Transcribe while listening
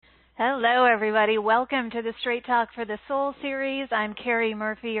Hello, everybody. Welcome to the Straight Talk for the Soul series. I'm Carrie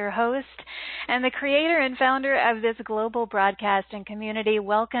Murphy, your host, and the creator and founder of this global broadcasting community.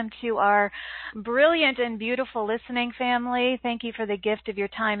 Welcome to our brilliant and beautiful listening family. Thank you for the gift of your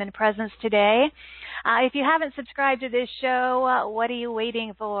time and presence today. If you haven't subscribed to this show, what are you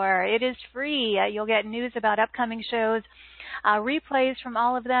waiting for? It is free. You'll get news about upcoming shows, replays from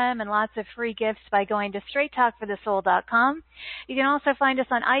all of them, and lots of free gifts by going to straighttalkforthesoul.com. You can also find us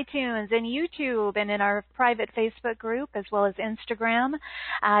on iTunes and YouTube and in our private Facebook group as well as Instagram.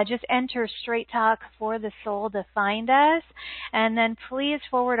 Just enter Straight Talk for the Soul to find us. And then please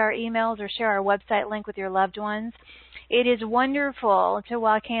forward our emails or share our website link with your loved ones. It is wonderful to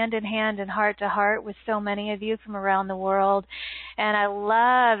walk hand in hand and heart to heart with so many of you from around the world. And I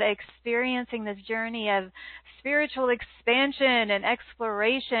love experiencing this journey of spiritual expansion and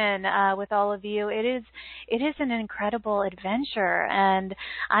exploration with all of you. It is an incredible adventure, and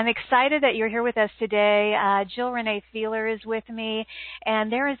I'm excited that you're here with us today. Jill Renee Feeler is with me,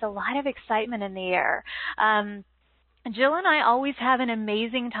 and there is a lot of excitement in the air. Jill and I always have an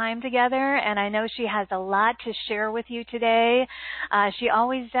amazing time together, and I know she has a lot to share with you today. She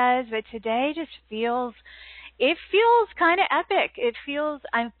always does, but today just feels kind of epic. Here's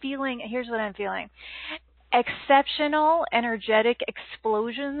what I'm feeling. Exceptional energetic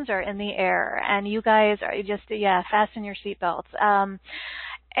explosions are in the air, and you guys are just, fasten your seatbelts.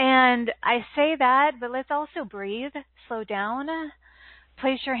 And I say that, but let's also breathe, slow down,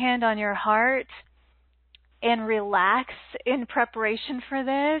 place your hand on your heart, and relax in preparation for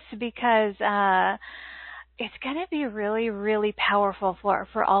this, because it's going to be really, really powerful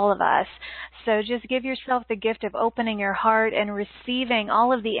for all of us. So just give yourself the gift of opening your heart and receiving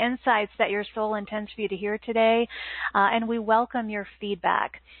all of the insights that your soul intends for you to hear today, and we welcome your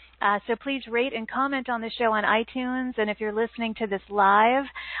feedback. So please rate and comment on the show on iTunes, and if you're listening to this live,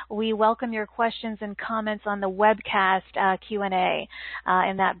 we welcome your questions and comments on the webcast Q&A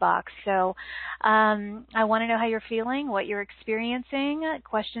in that box. So I want to know how you're feeling, what you're experiencing,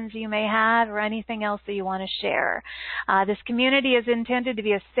 questions you may have, or anything else that you want to share. This community is intended to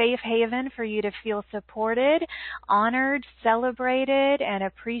be a safe haven for you to feel supported, honored, celebrated, and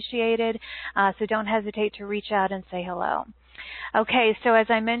appreciated, so don't hesitate to reach out and say hello. Okay, so as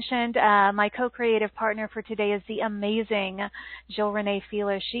I mentioned, my co-creative partner for today is the amazing Jill Renee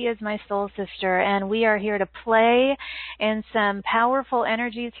Feeler. She is my soul sister, and we are here to play in some powerful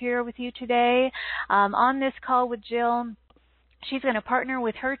energies here with you today. On this call with Jill, she's going to partner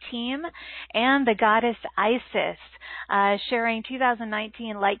with her team and the goddess Isis, sharing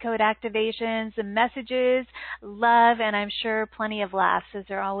 2019 light code activations, messages, love, and I'm sure plenty of laughs, as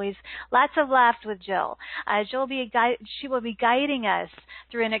there are always lots of laughs with Jill. She will be guiding us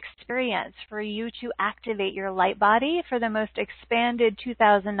through an experience for you to activate your light body for the most expanded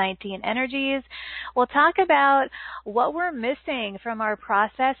 2019 energies. We'll talk about what we're missing from our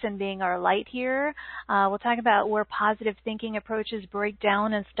process and being our light here. We'll talk about where positive thinking approaches break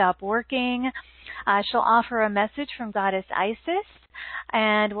down and stop working. She'll offer a message from Goddess Isis,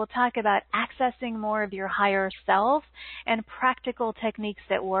 and we'll talk about accessing more of your higher self and practical techniques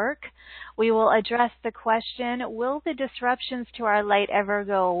that work. We will address the question, will the disruptions to our light ever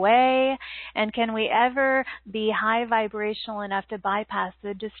go away? And can we ever be high vibrational enough to bypass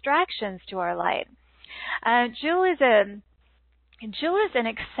the distractions to our light? Jill is an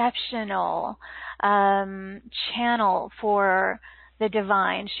exceptional channel for the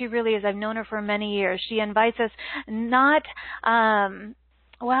divine. She really is. I've known her for many years. She invites us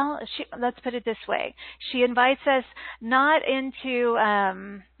let's put it this way. She invites us not into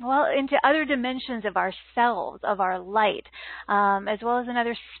other dimensions of ourselves, of our light, as well as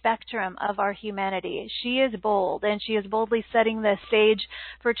another spectrum of our humanity. She is bold, and she is boldly setting the stage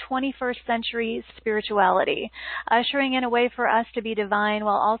for 21st century spirituality, ushering in a way for us to be divine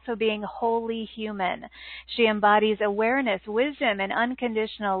while also being wholly human. She embodies awareness, wisdom, and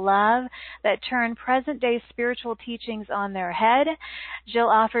unconditional love that turn present-day spiritual teachings on their head. Jill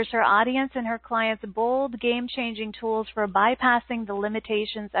offers her audience and her clients bold, game-changing tools for bypassing the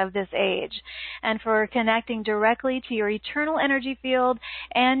limitations of this age and for connecting directly to your eternal energy field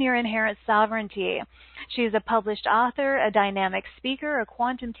and your inherent sovereignty. She is a published author, a dynamic speaker, a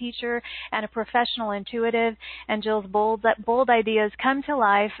quantum teacher, and a professional intuitive, and Jill's bold ideas come to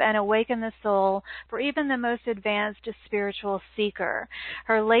life and awaken the soul for even the most advanced spiritual seeker.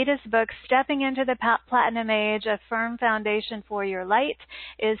 Her latest book, Stepping into the Platinum Age, A Firm Foundation for Your Light,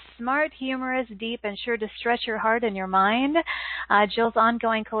 is smart, humorous, deep, and sure to stretch your heart and your mind. Jill's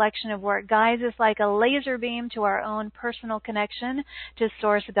ongoing collection of work guides us like a laser beam to our own personal connection to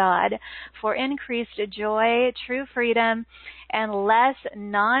Source God for increased joy, true freedom, and less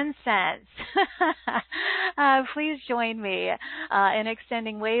nonsense. Please join me in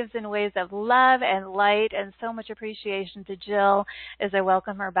extending waves and waves of love and light and so much appreciation to Jill as I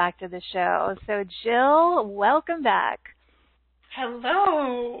welcome her back to the show. So Jill, welcome back.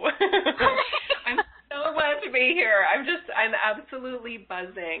 Hello. I'm so glad to be here. I'm absolutely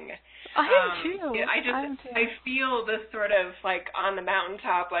buzzing. I am too. I feel this sort of like on the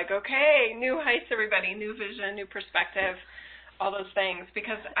mountaintop, like, okay, new heights, everybody, new vision, new perspective, all those things,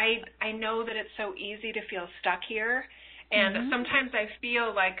 because I know that it's so easy to feel stuck here. And sometimes I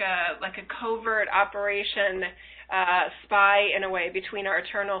feel like a covert operation, spy in a way between our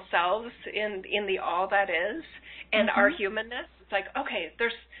eternal selves in the all that is and our humanness. It's like, okay,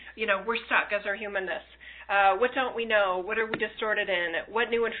 we're stuck as our humanness. What don't we know? What are we distorted in? What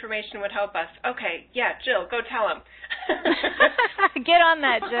new information would help us? Okay, yeah, Jill, go tell him. Get on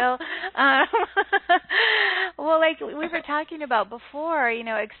that, Jill. Well, like we were talking about before,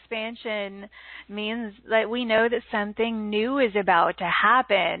 expansion means that we know that something new is about to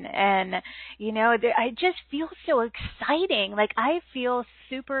happen. And, I just feel so exciting. Like I feel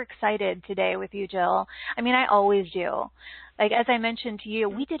super excited today with you, Jill. I mean, I always do. Like, as I mentioned to you,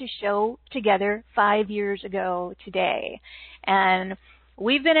 we did a show together 5 years ago today, and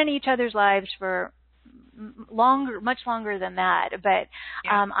we've been in each other's lives for much longer than that, but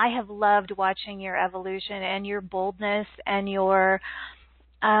I have loved watching your evolution and your boldness and your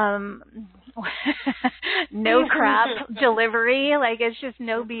no crap delivery. Like, it's just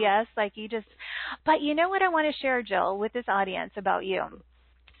no BS. Like, but you know what I want to share, Jill, with this audience about you?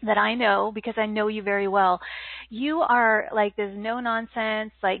 That I know, because I know you very well. You are like this no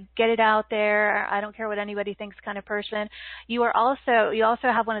nonsense, like get it out there, I don't care what anybody thinks kind of person. You also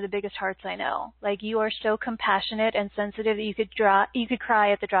have one of the biggest hearts I know. Like you are so compassionate and sensitive that you could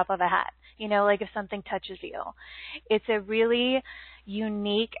cry at the drop of a hat. Like if something touches you. It's a really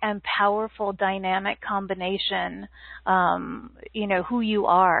unique and powerful dynamic combination, who you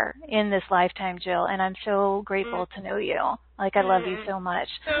are in this lifetime, Jill, and I'm so grateful to know you. Like, I love you so much.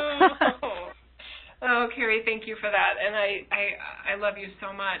 Oh, Carrie, thank you for that, and I love you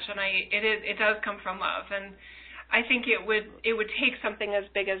so much, and it does come from love, and I think it would take something as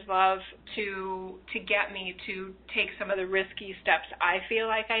big as love to get me to take some of the risky steps I feel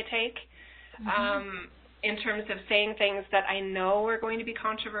like I take. In terms of saying things that I know are going to be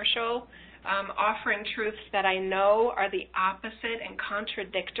controversial, offering truths that I know are the opposite and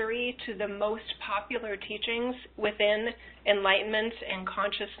contradictory to the most popular teachings within enlightenment and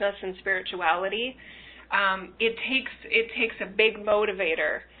consciousness and spirituality. It takes a big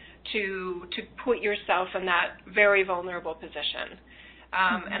motivator to put yourself in that very vulnerable position.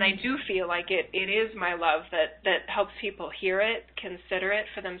 And I do feel like it is my love that helps people hear it, consider it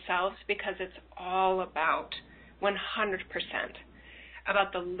for themselves, because it's all about 100%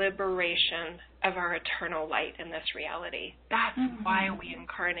 about the liberation of our eternal light in this reality. That's why we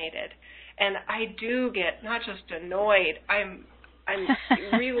incarnated. And I do get not just annoyed, I'm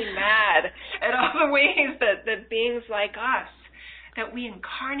really mad at all the ways that beings like us, that we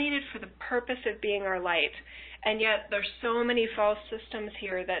incarnated for the purpose of being our light. And yet there's so many false systems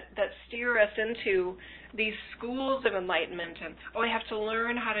here that steer us into these schools of enlightenment and, I have to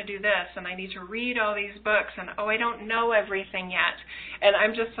learn how to do this, and I need to read all these books, and, I don't know everything yet. And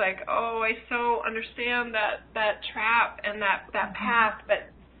I'm just like, I so understand that trap and that path. But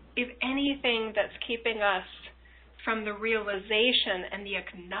if anything that's keeping us from the realization and the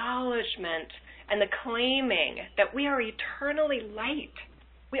acknowledgement and the claiming that we are eternally light,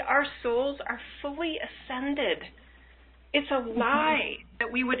 our souls are fully ascended. It's a lie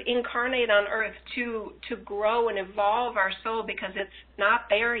that we would incarnate on earth to grow and evolve our soul because it's not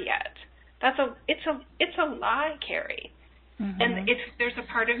there yet. It's a lie, Carrie. And there's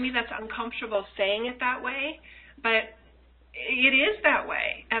a part of me that's uncomfortable saying it that way, but it is that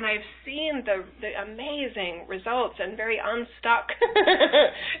way. And I've seen the amazing results and very unstuck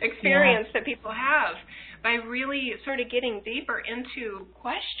experience that people have by really sort of getting deeper into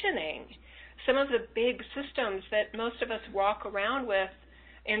questioning some of the big systems that most of us walk around with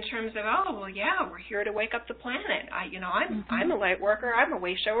in terms of, we're here to wake up the planet. I'm a light worker. I'm a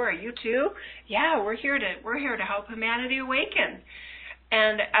way shower. Are you too? Yeah, we're here to help humanity awaken.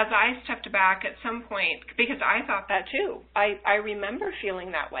 And as I stepped back at some point, because I thought that too, I remember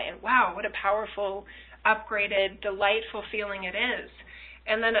feeling that way. And wow, what a powerful, upgraded, delightful feeling it is.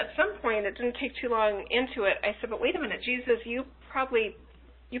 And then at some point, it didn't take too long into it, I said, but wait a minute, Jesus, you probably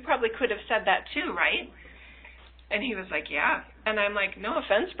could have said that too, right? And he was like, yeah. And I'm like, no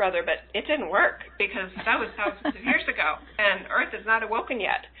offense, brother, but it didn't work because that was thousands of years ago, and Earth is not awoken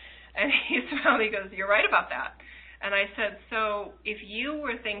yet. And he smiled. He goes, "You're right about that." And I said, "So if you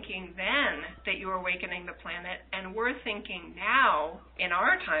were thinking then that you were awakening the planet, and we're thinking now in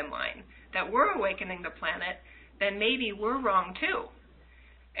our timeline that we're awakening the planet, then maybe we're wrong too."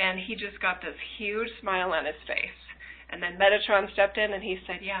 And he just got this huge smile on his face. And then Metatron stepped in and he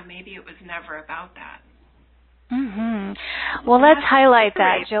said, "Yeah, maybe it was never about that." Well, let's highlight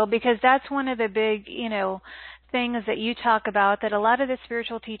that, Jill, because that's one of the big, things that you talk about, that a lot of the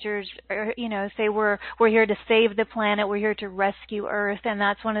spiritual teachers, say we're here to save the planet, we're here to rescue Earth, and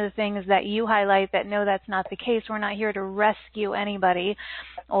that's one of the things that you highlight, that no, that's not the case. We're not here to rescue anybody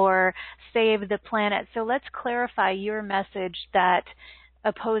or save the planet. So let's clarify your message that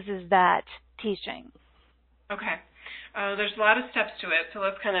opposes that teaching. Okay. There's a lot of steps to it, so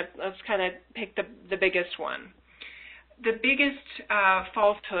let's kind of pick the biggest one. The biggest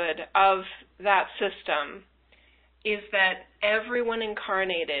falsehood of that system is that everyone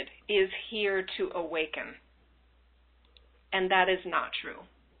incarnated is here to awaken. And that is not true.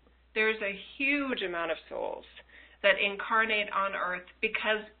 There's a huge amount of souls that incarnate on Earth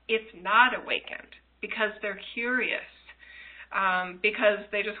because it's not awakened, because they're curious, because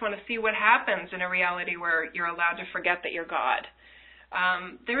they just want to see what happens in a reality where you're allowed to forget that you're God.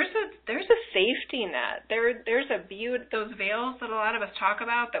 There's a safety net. There's a view, those veils that a lot of us talk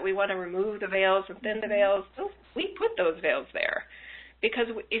about, that we want to remove the veils and thin the veils. We put those veils there because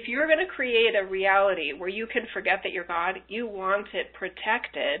if you're going to create a reality where you can forget that you're God, you want it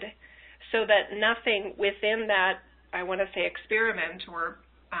protected so that nothing within that, I want to say, experiment or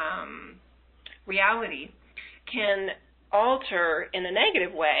reality can alter in a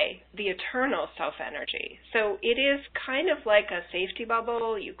negative way the eternal self-energy. So it is kind of like a safety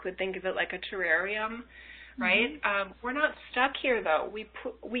bubble. You could think of it like a terrarium, right? We're not stuck here, though. We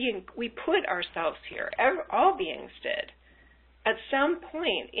put ourselves here. All beings did. At some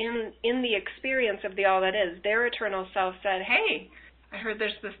point in the experience of the all that is, their eternal self said, "Hey, I heard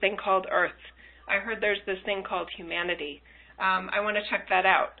there's this thing called Earth. I heard there's this thing called humanity. I want to check that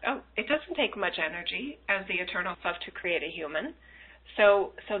out." Oh, it doesn't take much energy as the eternal self to create a human.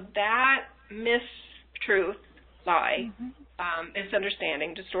 So that mistruth, lie,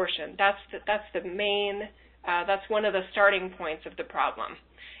 misunderstanding, distortion, that's the main, that's one of the starting points of the problem,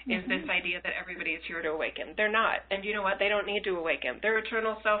 is this idea that everybody is here to awaken. They're not. And you know what? They don't need to awaken. Their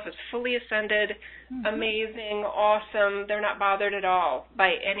eternal self is fully ascended, amazing, awesome. They're not bothered at all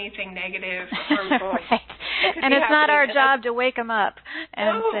by anything negative or harmful. Right. And it's not our job to wake them up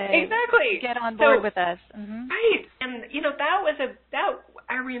and say, exactly, get on board with us. Right. And,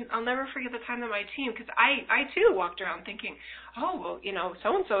 I'll never forget the time that my team, because I too walked around thinking, oh, well,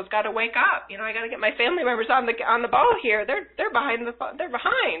 so-and-so's got to wake up. I got to get my family members on the ball here. They're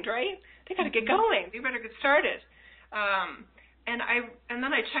behind, right? They got to get going. We better get started. And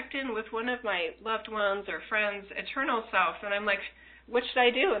then I checked in with one of my loved ones or friends' eternal self, and I'm like, "What should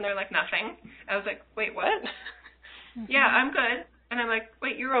I do?" And they're like, "Nothing." I was like, "Wait, what?" "Yeah, I'm good." And I'm like,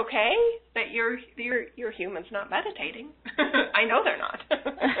 "Wait, you're okay? That you're humans not meditating?" I know they're not.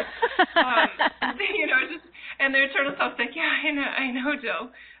 And their eternal self's like, "Yeah, I know,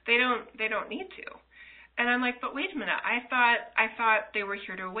 Jill. They don't need to." And I'm like, "But wait a minute. I thought they were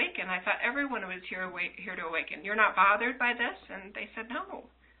here to awaken. I thought everyone was here to awaken. You're not bothered by this?" And they said, "No,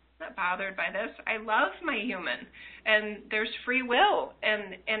 not bothered by this. I love my human, and there's free will,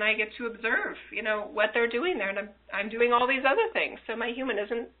 and I get to observe, what they're doing there, and I'm doing all these other things. So my human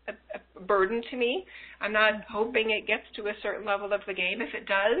isn't a burden to me. I'm not hoping it gets to a certain level of the game. If it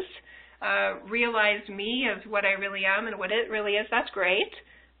does, realize me as what I really am and what it really is, that's great,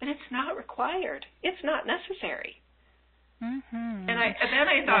 but it's not required. It's not necessary." And then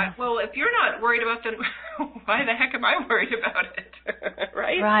I thought, well, if you're not worried about it, why the heck am I worried about it?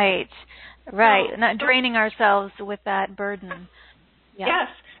 Right? Right. Not draining ourselves with that burden. Yeah. Yes.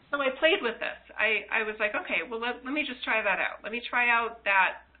 So I played with this. I was like, okay, well, let me just try that out. Let me try out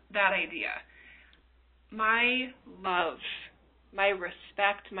that idea. My love, my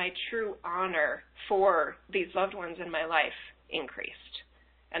respect, my true honor for these loved ones in my life increased.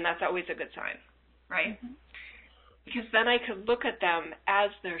 And that's always a good sign, right? Because then I could look at them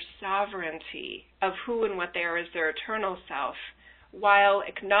as their sovereignty of who and what they are as their eternal self, while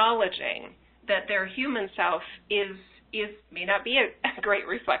acknowledging that their human self may not be a great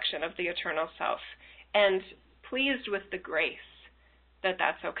reflection of the eternal self, and pleased with the grace that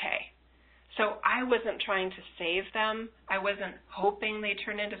that's okay. So I wasn't trying to save them. I wasn't hoping they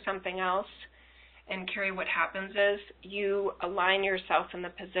turn into something else. And Carrie, what happens is you align yourself in the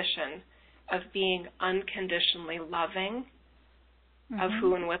position of being unconditionally loving of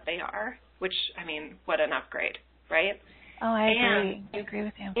who and what they are, which, what an upgrade, right? Oh, I agree. I agree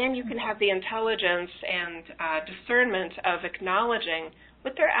with you. And you can have the intelligence and discernment of acknowledging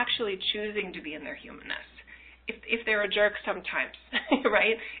what they're actually choosing to be in their humanness. If they're a jerk sometimes,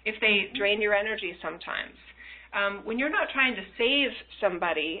 right? If they drain your energy sometimes. When you're not trying to save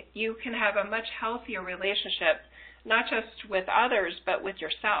somebody, you can have a much healthier relationship, not just with others, but with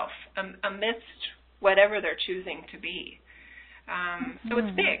yourself, amidst whatever they're choosing to be. So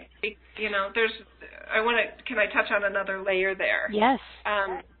it's big. Can I touch on another layer there? Yes.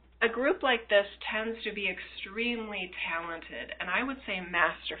 A group like this tends to be extremely talented, and I would say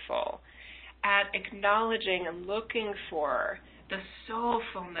masterful, at acknowledging and looking for the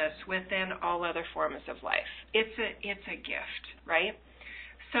soulfulness within all other forms of life. It's a gift, right?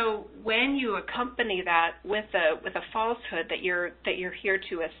 So when you accompany that with a falsehood that you're here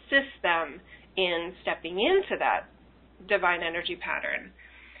to assist them in stepping into that divine energy pattern,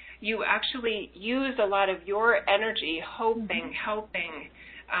 you actually use a lot of your energy hoping, helping,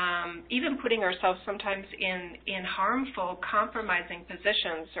 even putting ourselves sometimes in harmful, compromising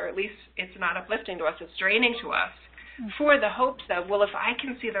positions, or at least it's not uplifting to us, it's draining to us, for the hopes of, well, if I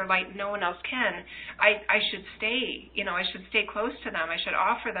can see their light, no one else can, I should stay, I should stay close to them, I should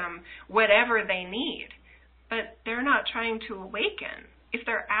offer them whatever they need. But they're not trying to awaken. If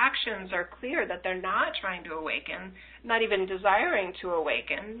their actions are clear that they're not trying to awaken, not even desiring to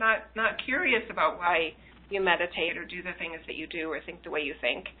awaken, not curious about why you meditate or do the things that you do or think the way you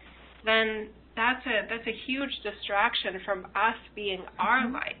think, then that's a huge distraction from us being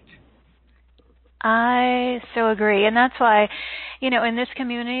our light. I so agree, and that's why, in this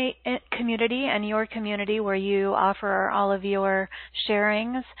community and your community where you offer all of your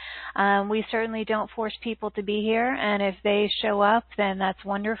sharings, we certainly don't force people to be here, and if they show up, then that's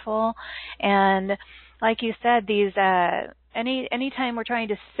wonderful. And like you said, these anytime we're trying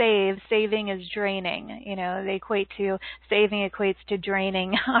to saving is draining. They saving equates to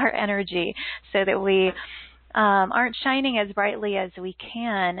draining our energy, so that we aren't shining as brightly as we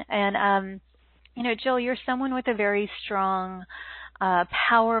can. And Jill, you're someone with a very strong,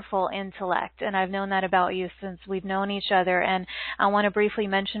 powerful intellect, and I've known that about you since we've known each other. And I want to briefly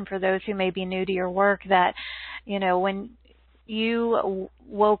mention for those who may be new to your work that, when you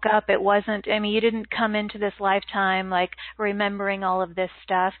woke up, you didn't come into this lifetime like remembering all of this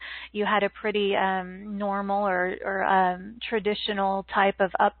stuff. You had a pretty normal or traditional type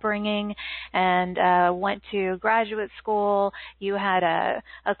of upbringing, and went to graduate school. You had a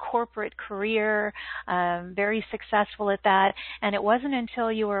corporate career, very successful at that, and it wasn't until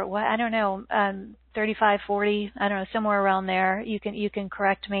you were 35, 40, somewhere around there, you can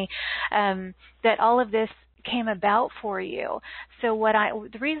correct me, that all of this came about for you. So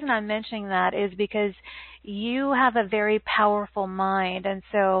the reason I'm mentioning that is because you have a very powerful mind, and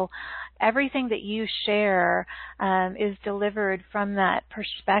so everything that you share is delivered from that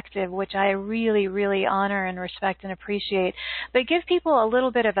perspective, which I really, really honor and respect and appreciate. But give people a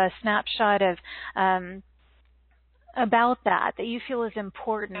little bit of a snapshot of about that you feel is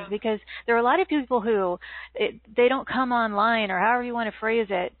important, because there are a lot of people who they don't come online, or however you want to phrase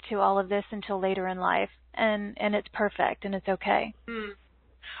it, to all of this until later in life, and it's perfect and it's okay.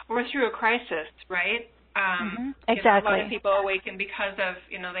 Or through a crisis, right? Exactly. A lot of people awaken because of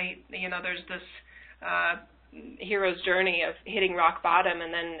there's this hero's journey of hitting rock bottom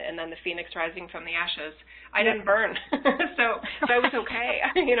and then the phoenix rising from the ashes. I didn't burn, so I was okay.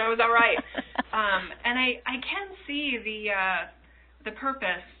 I was all right. And I can see the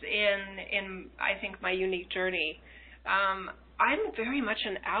purpose in I think my unique journey. I'm very much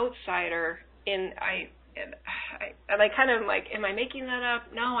an outsider and I kind of like, am I making that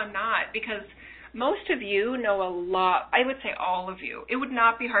up? No, I'm not, because most of you know a lot. I would say all of you. It would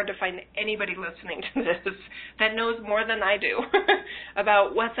not be hard to find anybody listening to this that knows more than I do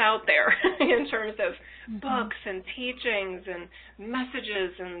about what's out there in terms of books and teachings and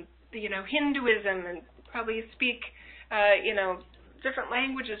messages and, Hinduism, and probably speak, different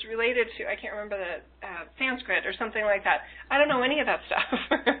languages related to, I can't remember the Sanskrit or something like that. I don't know any of that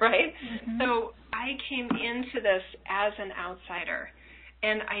stuff, right? So I came into this as an outsider.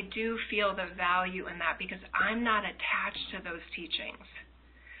 And I do feel the value in that because I'm not attached to those teachings.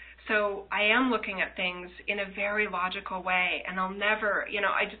 So I am looking at things in a very logical way, and I'll never,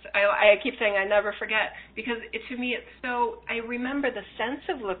 I keep saying I never forget, because to me it's so, I remember the sense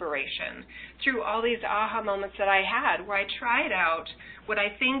of liberation through all these aha moments that I had, where I tried out what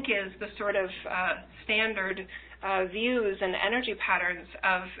I think is the sort of standard views and energy patterns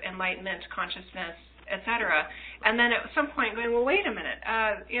of enlightenment, consciousness, etc. And then at some point going, well, wait a minute,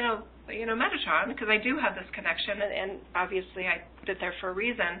 Metatron, because I do have this connection, and obviously I put it there for a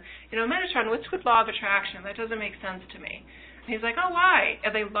reason. Metatron, what's with law of attraction? That doesn't make sense to me. And he's like, oh, why?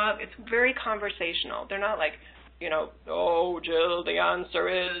 And it's very conversational. They're not like, oh, Jill, the answer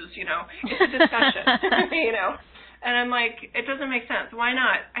is, it's a discussion, And I'm like, it doesn't make sense. Why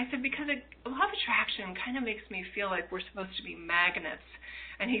not? I said, because law of attraction kind of makes me feel like we're supposed to be magnets.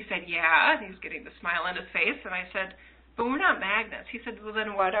 And he said, yeah. And he's getting the smile on his face. And I said, but we're not magnets. He said, well,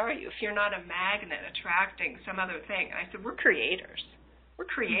 then what are you? If you're not a magnet attracting some other thing. And I said, we're creators. We're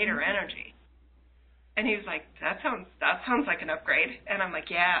creator energy. And he was like, that sounds like an upgrade. And I'm like,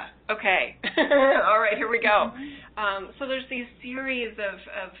 yeah, okay. All right, here we go. So there's these series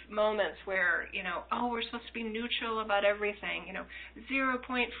of moments where, we're supposed to be neutral about everything,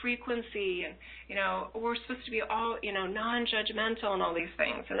 0-point frequency, and, we're supposed to be all, non-judgmental and all these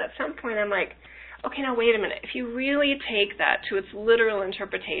things. And at some point I'm like, okay, now wait a minute. If you really take that to its literal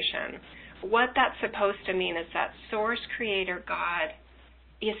interpretation, what that's supposed to mean is that Source Creator God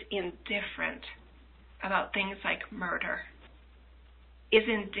is indifferent about things like murder, is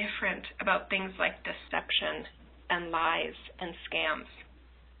indifferent about things like deception and lies and scams.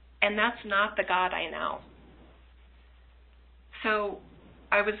 And that's not the God I know. So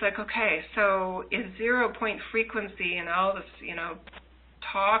I was like, okay, so is 0-point frequency and all this,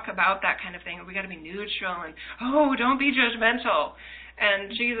 talk about that kind of thing, we got to be neutral and, don't be judgmental. And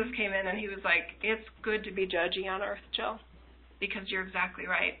Jesus came in and he was like, it's good to be judgy on earth, Jill, because you're exactly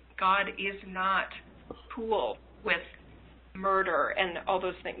right. God is not cool with murder and all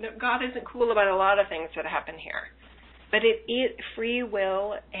those things. God isn't cool about a lot of things that happen here. But free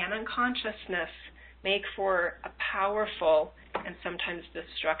will and unconsciousness make for a powerful and sometimes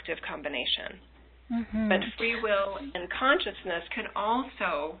destructive combination. Mm-hmm. But free will and consciousness can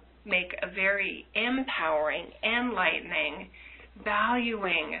also make a very empowering, enlightening,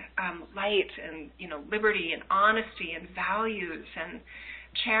 valuing light and liberty and honesty and values and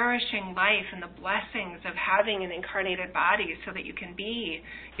cherishing life and the blessings of having an incarnated body so that you can be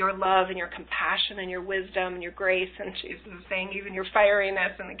your love and your compassion and your wisdom and your grace, and Jesus is saying even your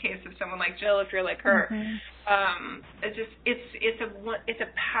fieriness in the case of someone like Jill if you're like her. Mm-hmm. It's a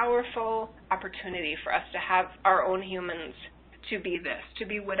powerful opportunity for us to have our own humans to be this, to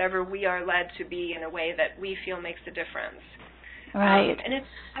be whatever we are led to be in a way that we feel makes a difference. Right. And it's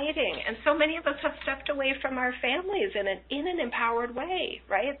exciting. And so many of us have stepped away from our families in an empowered way,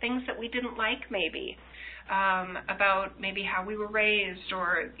 right? Things that we didn't like maybe, about maybe how we were raised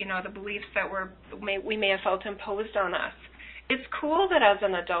or, the beliefs that we may have felt imposed on us. It's cool that as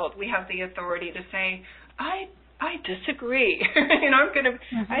an adult we have the authority to say, I disagree. I'm going to,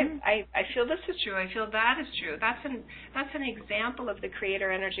 mm-hmm. I feel this is true. I feel that is true. That's an example of the creator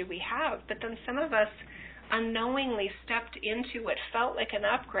energy we have. But then some of us unknowingly stepped into what felt like an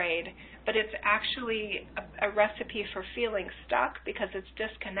upgrade, but it's actually a recipe for feeling stuck because it's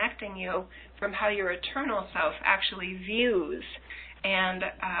disconnecting you from how your eternal self actually views and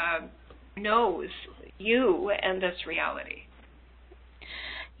knows you and this reality.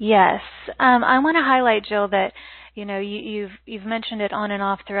 Yes. I want to highlight, Jill, that you've mentioned it on and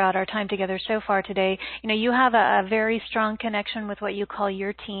off throughout our time together so far today. You have a very strong connection with what you call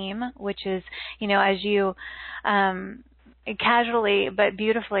your team, which is, as you casually but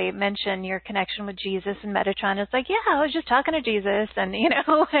beautifully mention your connection with Jesus and Metatron. It's like, yeah, I was just talking to Jesus, and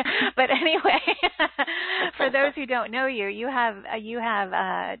But anyway, for those who don't know you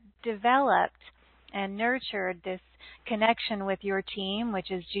have developed and nurtured this connection with your team,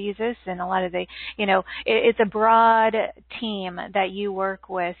 which is Jesus, and a lot of the, it's a broad team that you work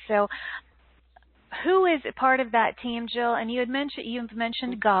with. So who is part of that team, Jill? And you've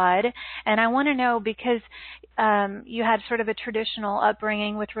mentioned God, and I want to know, because you had sort of a traditional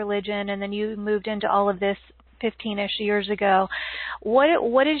upbringing with religion, and then you moved into all of this 15-ish years ago.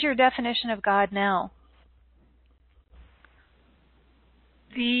 What is your definition of God now?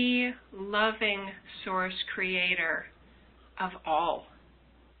 The loving source creator of all,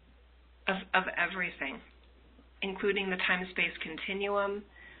 of everything, including the time-space continuum,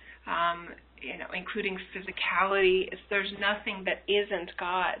 including physicality. There's nothing that isn't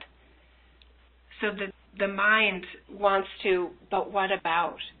God. So the mind wants to, but what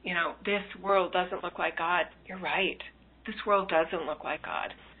about? This world doesn't look like God. You're right. This world doesn't look like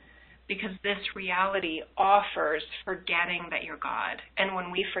God. Because this reality offers forgetting that you're God. And when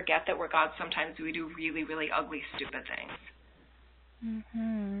we forget that we're God, sometimes we do really, really ugly, stupid things.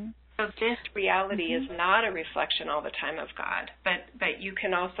 Mm-hmm. So this reality is not a reflection all the time of God, but you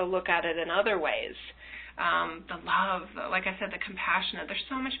can also look at it in other ways. The love, like I said, the compassion, there's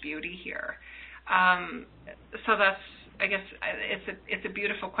so much beauty here. So that's, I guess, it's a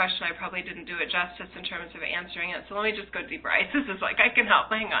beautiful question. I probably didn't do it justice in terms of answering it. So let me just go deeper. Isis is like, I can help.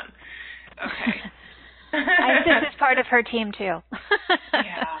 Hang on. Okay. Isis is part of her team too.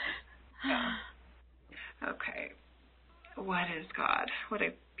 Yeah. Okay. What is God? What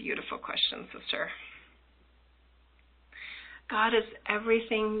a beautiful question, sister. God is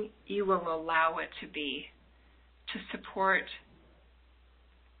everything you will allow it to be, to support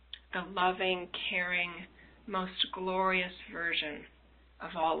the loving, caring, most glorious version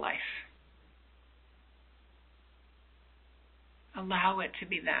of all life. Allow it to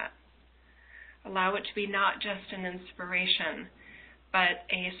be that. Allow it to be not just an inspiration, but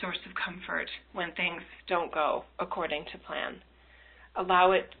a source of comfort when things don't go according to plan.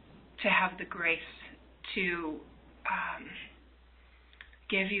 Allow it to have the grace to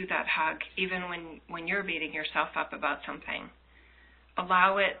give you that hug, even when you're beating yourself up about something.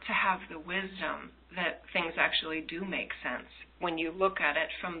 Allow it to have the wisdom that things actually do make sense when you look at it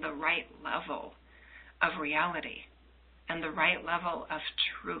from the right level of reality and the right level of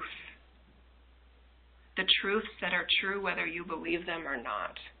truth. The truths that are true whether you believe them or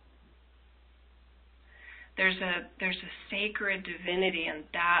not. There's a sacred divinity in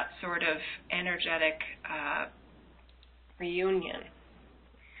that sort of energetic reunion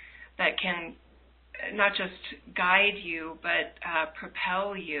that can not just guide you, but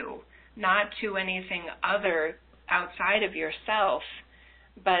propel you, not to anything other outside of yourself,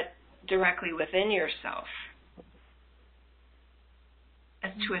 but directly within yourself,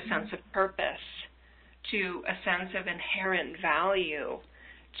 as to a sense of purpose, to a sense of inherent value,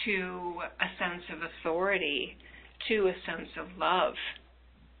 to a sense of authority, to a sense of love.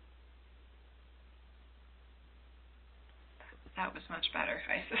 That was much better,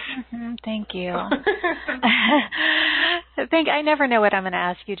 Isis. Thank you. I never know what I'm going to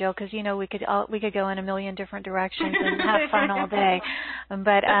ask you, Jill, because we could go in a million different directions and have fun all day.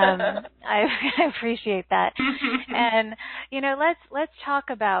 But I appreciate that. And let's talk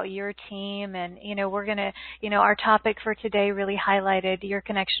about your team. And we're going to our topic for today really highlighted your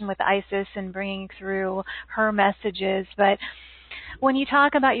connection with Isis and bringing through her messages. But when you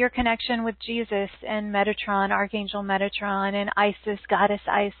talk about your connection with Jesus and Metatron, Archangel Metatron, and Isis, Goddess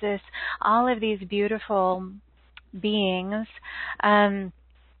Isis, all of these beautiful beings,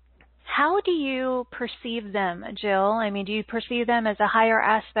 how do you perceive them, Jill? I mean, do you perceive them as a higher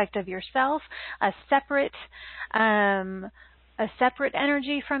aspect of yourself, a separate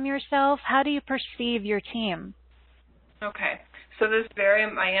energy from yourself? How do you perceive your team? Okay. So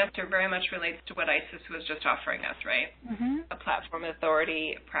my answer very much relates to what Isis was just offering us, right? Mm-hmm. A platform of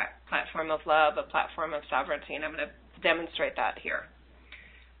authority, a platform of love, a platform of sovereignty, and I'm going to demonstrate that here.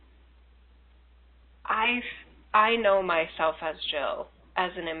 I know myself as Jill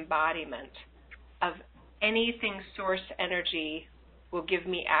as an embodiment of anything source energy will give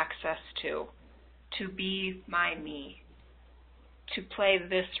me access to be my me, to play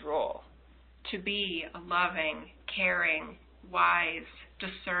this role, to be a loving, caring, wise,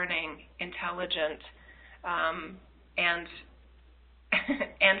 discerning, intelligent, and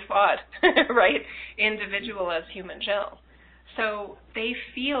flawed, right, individual as human Jill. So they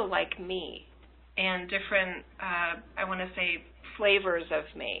feel like me and different, I want to say, flavors of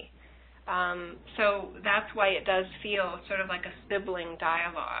me. So that's why it does feel sort of like a sibling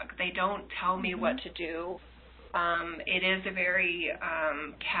dialogue. They don't tell me what to do. It is a very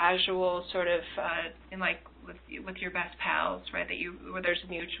casual sort of, like with your best pals, right? Where there's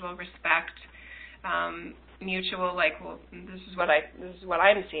mutual respect, mutual like, well, this is what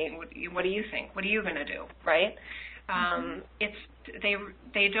I'm seeing. What do you think? What are you gonna do, right? It's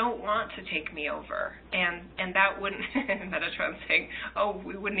they don't want to take me over, and that wouldn't. Metatron saying, "Oh,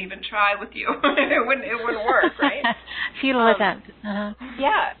 we wouldn't even try with you. it wouldn't work, right?" Futile attempt.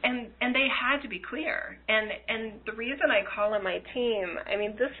 Yeah, and they had to be clear. And the reason I call on my team, I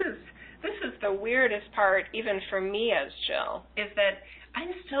mean, this is the weirdest part, even for me as Jill, is that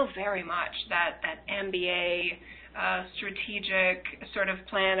I'm still very much that MBA. Strategic sort of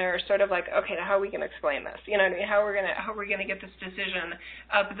planner, sort of like, okay, now how are we going to explain this? You know what I mean? How are we going to get this decision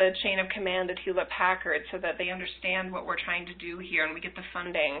up the chain of command at Hewlett Packard so that they understand what we're trying to do here, and we get the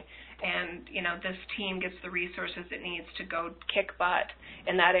funding, and this team gets the resources it needs to go kick butt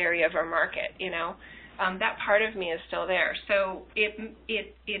in that area of our market. That part of me is still there. So it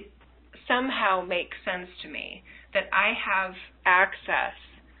somehow makes sense to me that I have access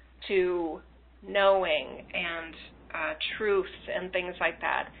to knowing and truths and things like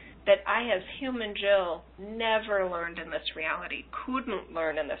that I, as human Jill, never learned in this reality, couldn't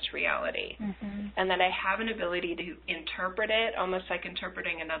learn in this reality, and that I have an ability to interpret it, almost like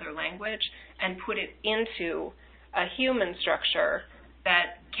interpreting another language, and put it into a human structure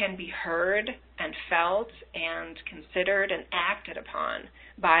that can be heard and felt and considered and acted upon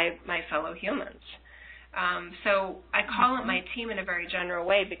by my fellow humans. So I call it my team in a very general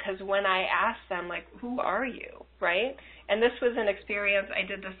way, because when I ask them, like, who are you, right? And this was an experience, I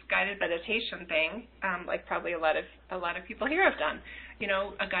did this guided meditation thing, like probably a lot of people here have done,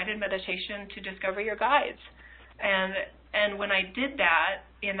 a guided meditation to discover your guides. And when I did that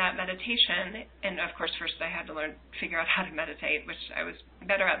in that meditation, and of course first I had to figure out how to meditate, which I was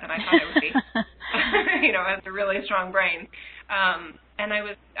better at than I thought I would be. I have a really strong brain. And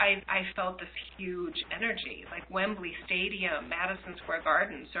I felt this huge energy, like Wembley Stadium, Madison Square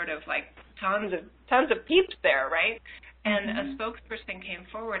Garden, sort of like tons of peeps there, right? And a spokesperson came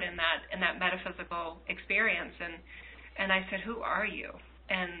forward in that metaphysical experience, and I said, who are you?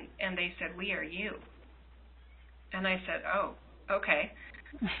 And they said, we are you. And I said, oh, okay.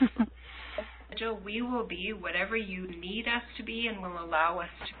 Jill, we will be whatever you need us to be and will allow us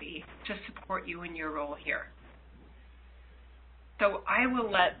to be to support you in your role here. So I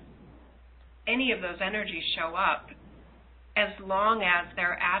will let any of those energies show up as long as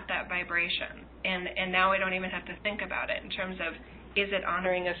they're at that vibration. And now I don't even have to think about it in terms of, is it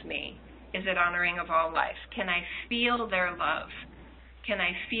honoring of me? Is it honoring of all life? Can I feel their love? Can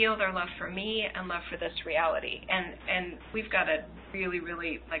I feel their love for me and love for this reality? And we've got a really,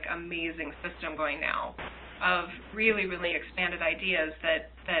 really amazing system going now of really, really expanded ideas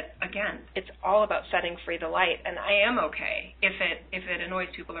that again, it's all about setting free the light. And I am okay if it annoys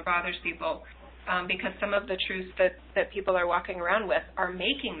people or bothers people, because some of the truths that people are walking around with are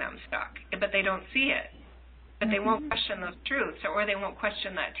making them stuck, but they don't see it. But they won't question those truths, or they won't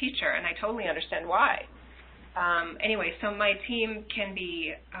question that teacher, and I totally understand why. Anyway, so my team can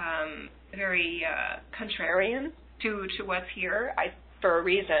be very contrarian to what's here, for a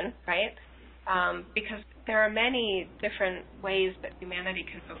reason, right? Because there are many different ways that humanity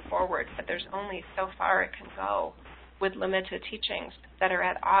can go forward, but there's only so far it can go with limited teachings that are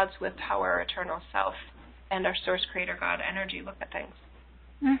at odds with how our eternal self and our source creator God energy look at things.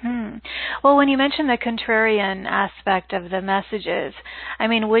 Well, when you mention the contrarian aspect of the messages, I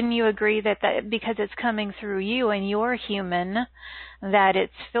mean, wouldn't you agree that because it's coming through you and you're human, that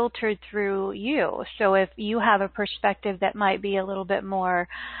it's filtered through you? So if you have a perspective that might be a little bit more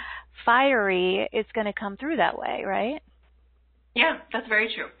fiery, it's going to come through that way, right? Yeah, that's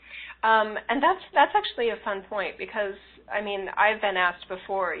very true. And that's actually a fun point, because I mean, I've been asked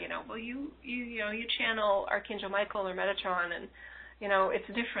before, well, you channel Archangel Michael or Metatron, and it's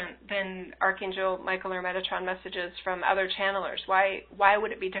different than Archangel Michael or Metatron messages from other channelers. Why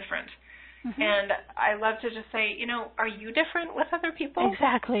would it be different? And I love to just say, are you different with other people?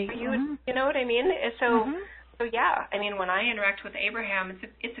 Exactly. Are you, you know what I mean? So yeah, I mean, when I interact with Abraham,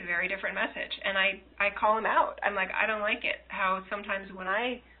 it's a very different message, and I call him out. I'm like, I don't like it. How sometimes when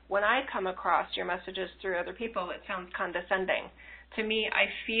I come across your messages through other people, it sounds condescending. To me, I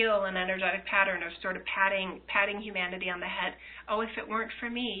feel an energetic pattern of sort of patting humanity on the head. Oh, if it weren't for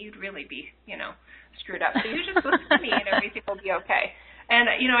me, you'd really be, screwed up. So you just listen to me and everything will be okay. And,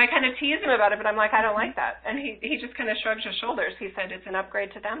 I kind of tease him about it, but I'm like, I don't like that. And he just kind of shrugs his shoulders. He said, it's an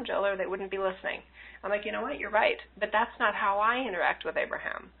upgrade to them, Jill, or they wouldn't be listening. I'm like, you know what, you're right. But that's not how I interact with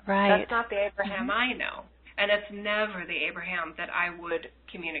Abraham. Right. That's not the Abraham I know. And it's never the Abraham that I would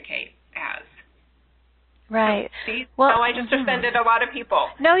communicate as. Right. So, see, well, I just offended a lot of people.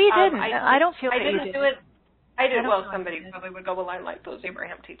 No, you didn't. I don't feel that you did. Do it. I did. Well, somebody probably would go, well, I like those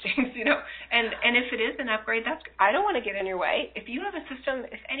Abraham teachings, And if it is an upgrade, I don't want to get in your way. If you have a system,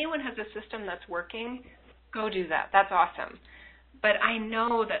 if anyone has a system that's working, go do that. That's awesome. But I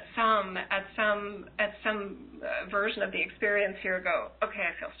know that some version of the experience here go, okay,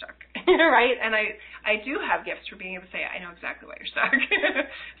 I feel stuck, right? And I do have gifts for being able to say, I know exactly why you're stuck.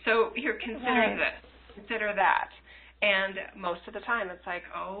 So here, consider this. Consider that. And most of the time it's like,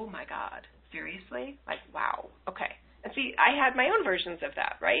 oh my God, seriously? Like, wow, okay. And see, I had my own versions of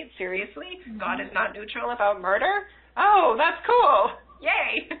that, right? Seriously? God is not neutral about murder? Oh, that's cool.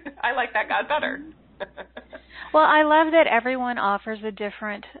 Yay. I like that God better. Well, I love that everyone offers a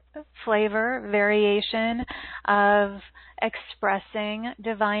different flavor, variation of expressing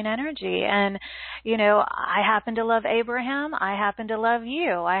divine energy. And, I happen to love Abraham. I happen to love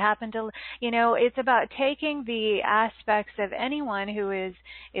you. I happen to, it's about taking the aspects of anyone who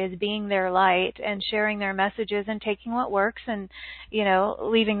is being their light and sharing their messages and taking what works and,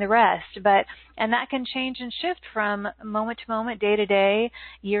 leaving the rest. And that can change and shift from moment to moment, day to day,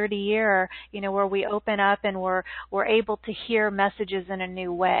 year to year, where we open up and we're able to hear messages in a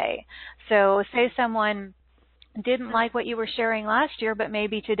new way. So say someone didn't like what you were sharing last year, but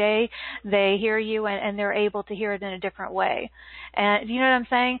maybe today they hear you and they're able to hear it in a different way. And do you know what I'm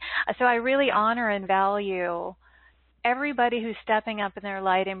saying? So I really honor and value everybody who's stepping up in their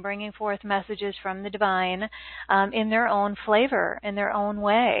light and bringing forth messages from the divine in their own flavor, in their own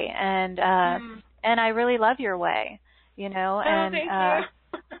way. And I really love your way, Thank you.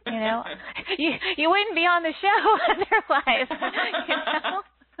 you wouldn't be on the show otherwise.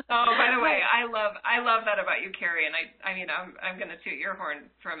 Oh, by the way, I love that about you, Carrie, and I'm going to toot your horn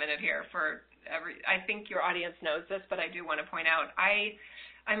for a minute here. I think your audience knows this, but I do want to point out I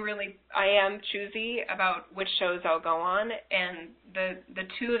am choosy about which shows I'll go on, and the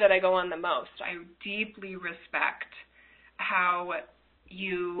two that I go on the most, I deeply respect how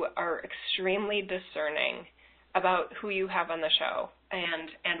you are extremely discerning about who you have on the show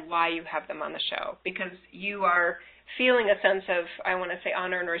and why you have them on the show, because you are feeling a sense of, I want to say,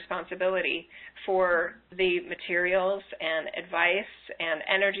 honor and responsibility for the materials and advice and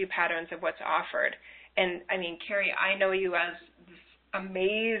energy patterns of what's offered. And Carrie, I know you as this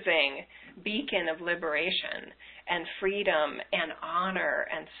amazing beacon of liberation and freedom and honor,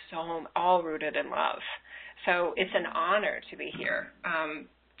 and so all rooted in love. So it's an honor to be here,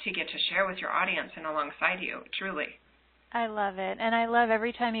 to get to share with your audience and alongside you, truly. I love it. And I love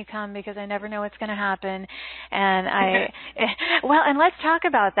every time you come because I never know what's going to happen. And and let's talk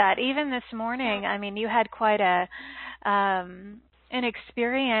about that. Even this morning, you had quite an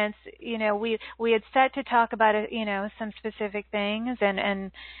experience. We had set to talk about, some specific things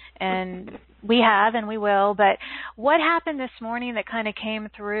and we have and we will. But what happened this morning that kind of came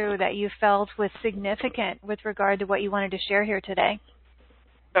through that you felt was significant with regard to what you wanted to share here today?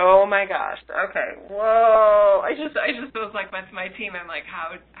 Oh my gosh. Okay. Whoa. I just was like with my team. I'm like,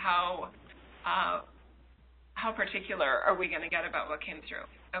 how particular are we going to get about what came through?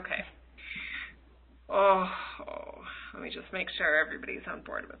 Okay. Oh, let me just make sure everybody's on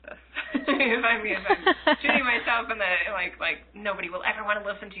board with this. if I'm shooting myself in the like nobody will ever want to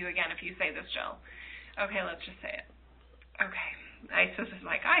listen to you again if you say this, Jill. Okay, let's just say it. Okay. Isis is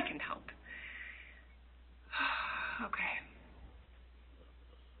like, I can help. Okay.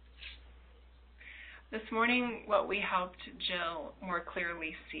 This morning, what we helped Jill more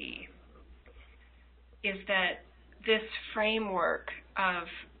clearly see is that this framework of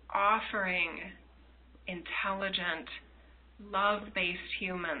offering intelligent, love-based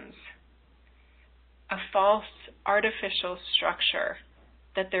humans a false, artificial structure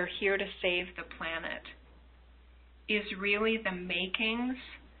that they're here to save the planet is really the makings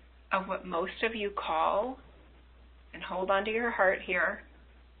of what most of you call, and hold on to your heart here,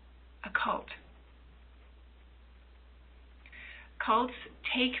 a cult. Cults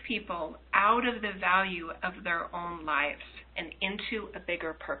take people out of the value of their own lives and into a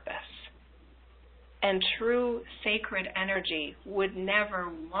bigger purpose. And true sacred energy would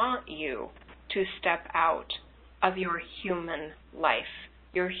never want you to step out of your human life,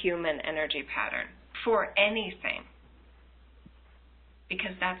 your human energy pattern, for anything.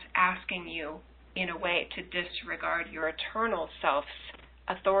 Because that's asking you, in a way, to disregard your eternal self's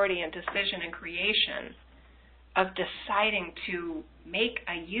authority and decision and creation of deciding to make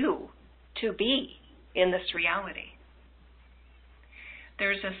a you to be in this reality.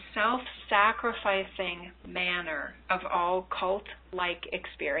 There's a self-sacrificing manner of all cult-like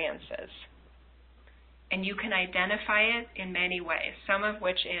experiences. And you can identify it in many ways, some of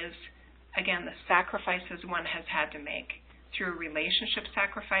which is, again, the sacrifices one has had to make through relationship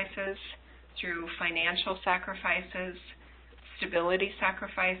sacrifices, through financial sacrifices, stability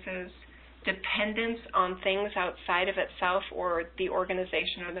sacrifices, dependence on things outside of itself or the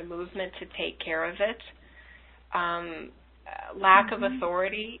organization or the movement to take care of it, lack of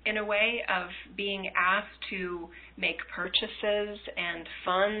authority in a way of being asked to make purchases and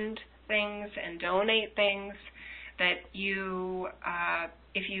fund things and donate things that you,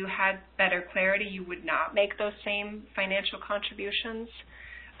 if you had better clarity, you would not make those same financial contributions.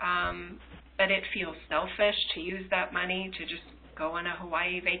 But it feels selfish to use that money to just go on a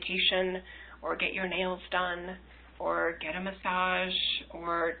Hawaii vacation or get your nails done or get a massage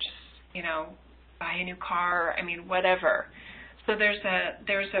or just, buy a new car. I mean, whatever. So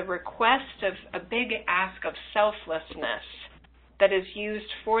there's a request of a big ask of selflessness that is used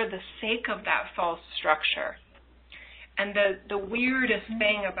for the sake of that false structure. And the weirdest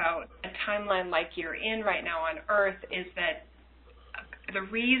thing about a timeline like you're in right now on Earth is that the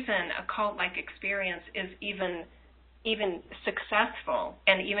reason a cult-like experience is even successful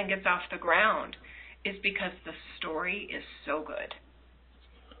and even gets off the ground is because the story is so good.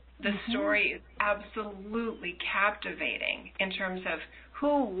 The story is absolutely captivating in terms of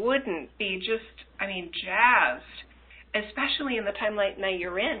who wouldn't be just, jazzed, especially in the timeline that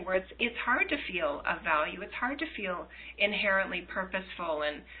you're in, where it's hard to feel of value. It's hard to feel inherently purposeful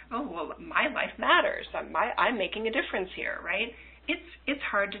and, my life matters. I'm making a difference here, right? It's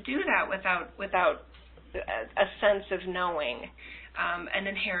hard to do that without a sense of knowing, an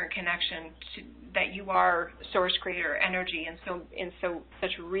inherent connection that you are source, creator, energy in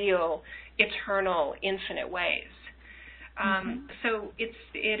such real, eternal, infinite ways. So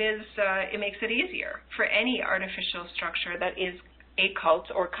it makes it easier for any artificial structure that is a cult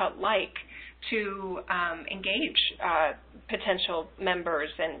or cult-like to engage potential members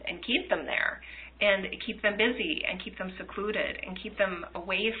and keep them there, and keep them busy, and keep them secluded, and keep them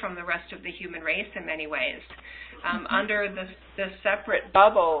away from the rest of the human race in many ways, under the separate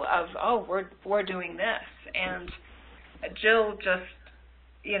bubble of, we're doing this. And Jill just,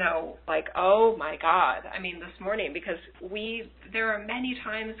 oh my God, this morning, because there are many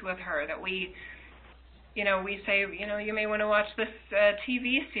times with her that we say, you may want to watch this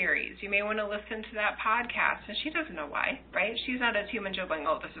TV series. You may want to listen to that podcast. And she doesn't know why, right? She's not as human Jill going,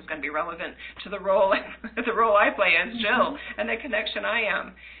 this is going to be relevant to the role I play as Jill and the connection I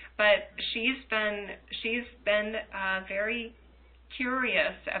am. But she's been very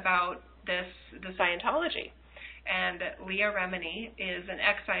curious about the Scientology. And Leah Remini is an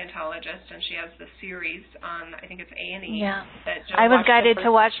ex-Scientologist, and she has the series on, I think it's A&E. Yeah. That Jill I was guided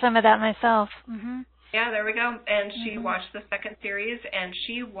to watch some of that myself. Yeah, there we go. And she watched the second series, and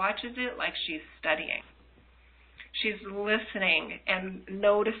she watches it like she's studying. She's listening and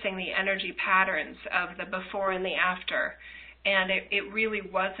noticing the energy patterns of the before and the after. And it really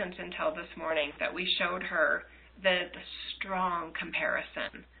wasn't until this morning that we showed her the strong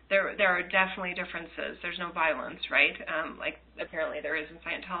comparison. There are definitely differences. There's no violence, right? Like apparently there is in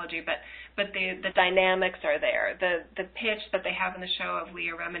Scientology, but the dynamics are there. The pitch that they have in the show of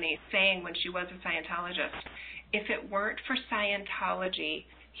Leah Remini saying when she was a Scientologist, if it weren't for Scientology,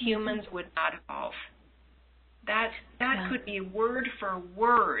 humans would not evolve. That could be word for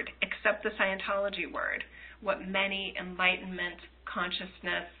word, except the Scientology word, what many Enlightenment,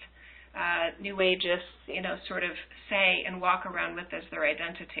 consciousness, New Ageists, sort of say and walk around with as their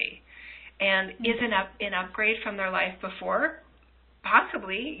identity. And is an upgrade from their life before?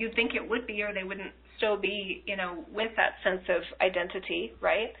 Possibly. You'd think it would be, or they wouldn't still be, with that sense of identity,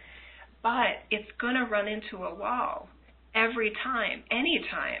 right? But it's going to run into a wall every time, any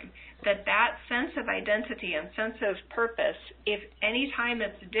time, that sense of identity and sense of purpose, if any time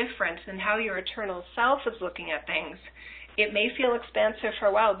it's different than how your eternal self is looking at things, it may feel expansive for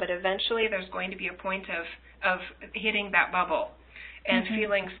a while, but eventually there's going to be a point of hitting that bubble and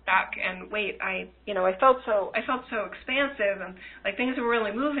feeling stuck. And wait, I felt so expansive, and like things were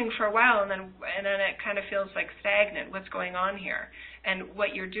really moving for a while, and then it kind of feels like stagnant. What's going on here? And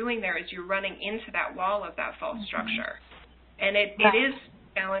what you're doing there is you're running into that wall of that false structure, and it is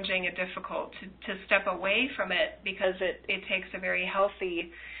challenging and difficult to step away from it, because it takes a very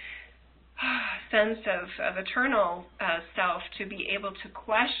healthy sense of eternal self to be able to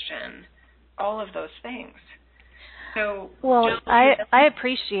question all of those things. So, well, I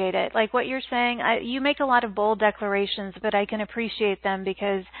appreciate it. Like what you're saying, you make a lot of bold declarations, but I can appreciate them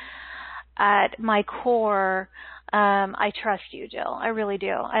because at my core, I trust you, Jill. I really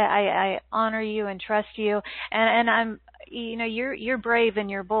do. I honor you and trust you, and I'm. You're brave and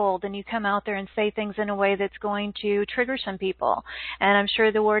you're bold, and you come out there and say things in a way that's going to trigger some people. And I'm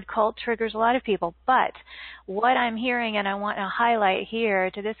sure the word cult triggers a lot of people. But what I'm hearing, and I want to highlight here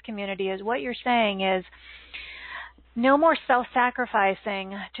to this community, is what you're saying is no more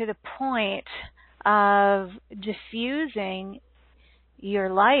self-sacrificing to the point of diffusing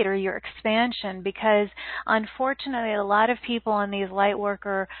your light or your expansion, because unfortunately a lot of people in these light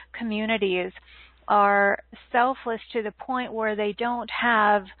worker communities are selfless to the point where they don't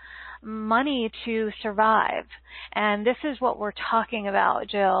have money to survive. And this is what we're talking about,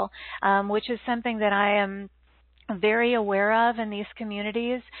 Jill, which is something that I am very aware of in these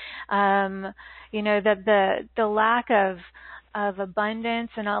communities. That the lack of of abundance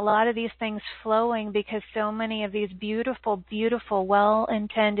and a lot of these things flowing, because so many of these beautiful, beautiful,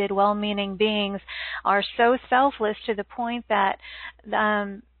 well-intended, well-meaning beings are so selfless to the point that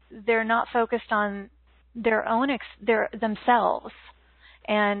they're not focused on their own themselves.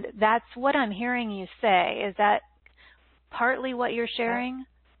 And that's what I'm hearing you say. Is that partly what you're sharing?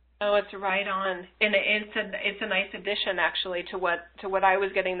 Oh, it's right on, and it's a nice addition actually to what I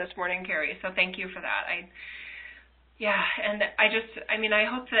was getting this morning, Carrie. So thank you for that. I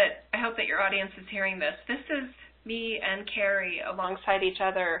hope that your audience is hearing this. This is me and Carrie alongside each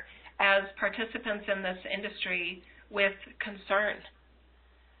other as participants in this industry with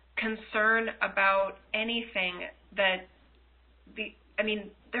concern about anything that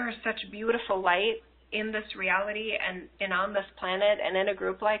there is such beautiful light in this reality and on this planet and in a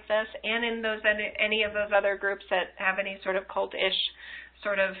group like this and in any of those other groups that have any sort of cult-ish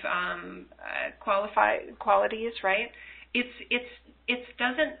sort of qualities, right? It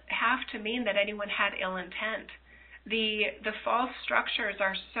doesn't have to mean that anyone had ill intent. The false structures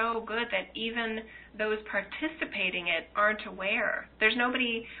are so good that even those participating it aren't aware. There's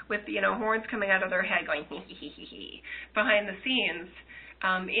nobody with horns coming out of their head going hee hee hee hee behind the scenes.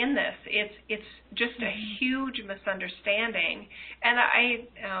 In this, it's just a huge misunderstanding. And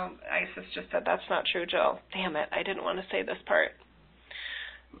Isis just said that's not true, Jill. Damn it, I didn't want to say this part.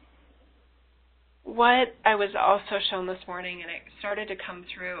 What I was also shown this morning, and it started to come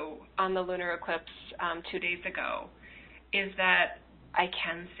through on the lunar eclipse 2 days ago, is that I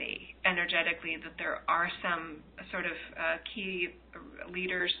can see energetically that there are some sort of key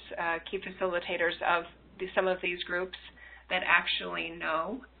leaders, key facilitators of some of these groups that actually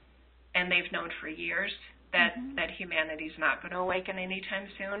know, and they've known for years, that humanity's not going to awaken anytime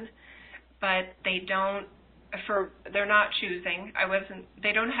soon, but they're not choosing.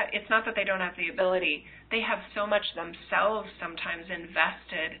 It's not that they don't have the ability. They have so much themselves sometimes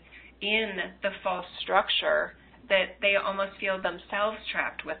invested in the false structure that they almost feel themselves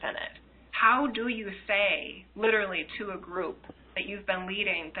trapped within it. How do you say, literally, to a group that you've been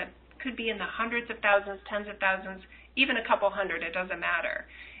leading that could be in the hundreds of thousands, tens of thousands, even a couple hundred, it doesn't matter.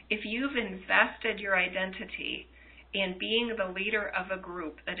 If you've invested your identity in being the leader of a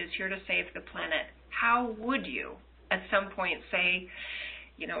group that is here to save the planet, how would you at some point say,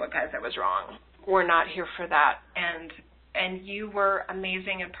 you know what, guys, that was wrong. We're not here for that. And you were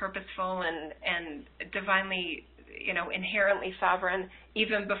amazing and purposeful and divinely, inherently sovereign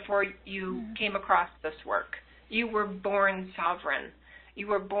even before you came across this work. You were born sovereign. You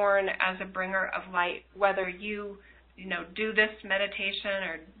were born as a bringer of light, whether you do this meditation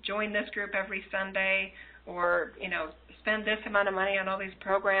or join this group every Sunday or, spend this amount of money on all these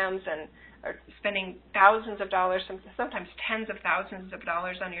programs and or spending thousands of dollars, sometimes tens of thousands of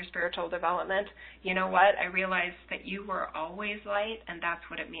dollars on your spiritual development. You know what? I realized that you were always light, and that's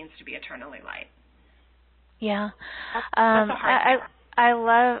what it means to be eternally light. Yeah. That's a hard I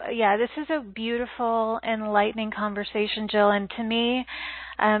love, this is a beautiful, enlightening conversation, Jill, and to me,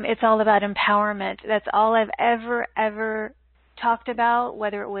 it's all about empowerment. That's all I've ever talked about,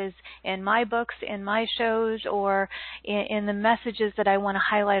 whether it was in my books, in my shows, or in the messages that I want to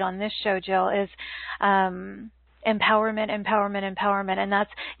highlight on this show, Jill, is empowerment. And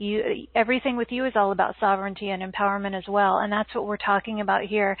that's everything with you is all about sovereignty and empowerment as well. And that's what we're talking about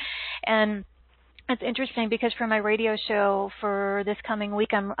here. And it's interesting because for my radio show for this coming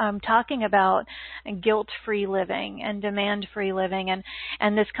week, I'm talking about guilt-free living and demand-free living,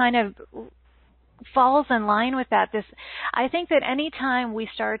 and this kind of falls in line with that. I think that any time we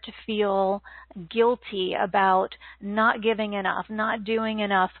start to feel guilty about not giving enough, not doing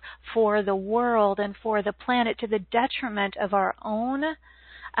enough for the world and for the planet to the detriment of our own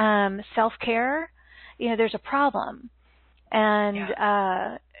self-care, there's a problem.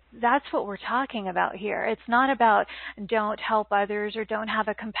 And that's what we're talking about here. It's not about don't help others or don't have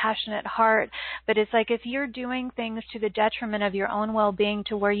a compassionate heart, but it's like if you're doing things to the detriment of your own well-being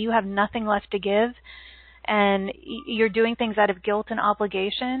to where you have nothing left to give and you're doing things out of guilt and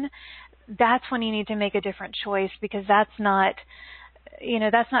obligation, that's when you need to make a different choice, because that's not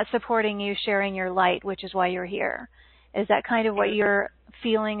supporting you sharing your light, which is why you're here. Is that kind of what you're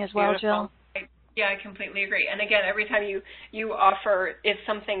feeling as well, Jill? Yeah, I completely agree. And again, every time you offer, it's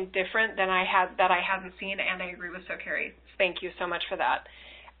something different than I hadn't seen, and I agree with Carrie. Thank you so much for that.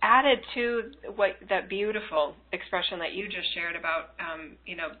 Added to that beautiful expression that you just shared about,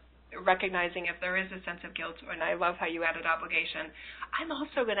 recognizing if there is a sense of guilt, and I love how you added obligation. I'm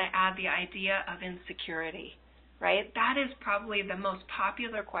also going to add the idea of insecurity, right? That is probably the most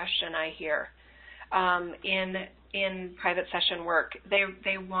popular question I hear in private session work.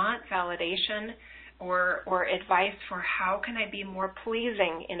 They want validation or advice for how can I be more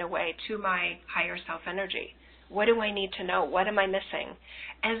pleasing in a way to my higher self energy. What do I need to know? What am I missing?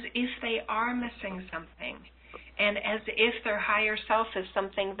 As if they are missing something, and as if their higher self is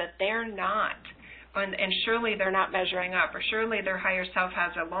something that they're not. And surely they're not measuring up, or surely their higher self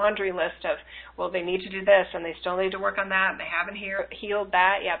has a laundry list of, well, they need to do this, and they still need to work on that, and they haven't healed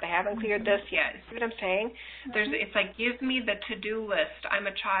that yet, they haven't cleared this yet. See what I'm saying? It's like, give me the to-do list. I'm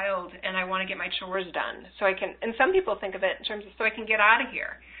a child, and I want to get my chores done. So I can, and some people think of it in terms of, so I can get out of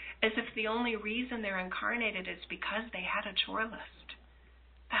here, as if the only reason they're incarnated is because they had a chore list.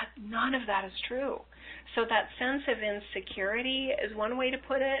 None of that is true. So that sense of insecurity is one way to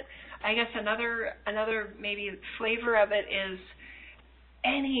put it. I guess another maybe flavor of it is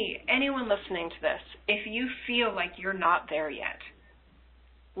anyone listening to this, if you feel like you're not there yet,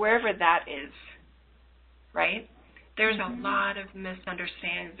 wherever that is, right? There's a lot of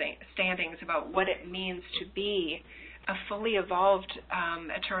misunderstandings about what it means to be a fully evolved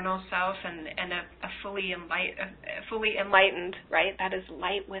eternal self and a fully enlightened, right? That is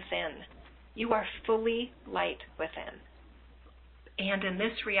light within. You are fully light within. And in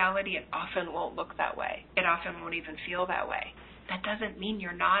this reality, it often won't look that way. It often won't even feel that way. That doesn't mean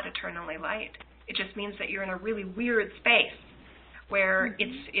you're not eternally light. It just means that you're in a really weird space where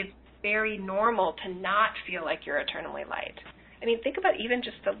it's very normal to not feel like you're eternally light. I mean, think about even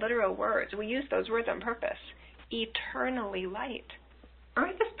just the literal words. We use those words on purpose. Eternally light.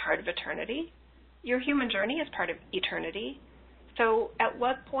 Earth is part of eternity. Your human journey is part of eternity. So at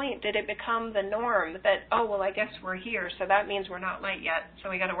what point did it become the norm that, oh, well, I guess we're here, so that means we're not light yet, so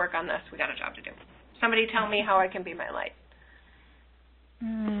we got to work on this. We got a job to do. Somebody tell me how I can be my light.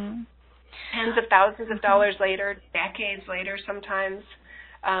 Tens of thousands of dollars later, decades later sometimes,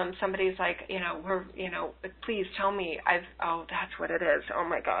 somebody's like, please tell me. That's what it is. Oh,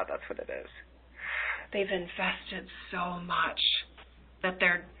 my God, that's what it is. They've invested so much that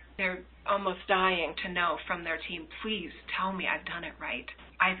they're almost dying to know from their team, please tell me I've done it right.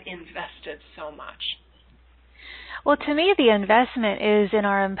 I've invested so much. Well, to me, the investment is in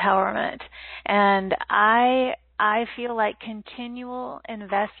our empowerment. And I feel like continual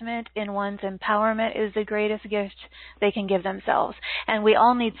investment in one's empowerment is the greatest gift they can give themselves. And we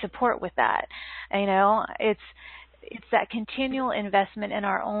all need support with that. It's that continual investment in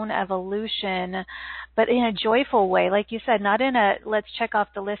our own evolution, but in a joyful way, like you said, not in a let's check off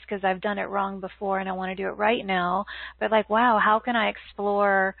the list because I've done it wrong before and I want to do it right now, but like, wow, how can I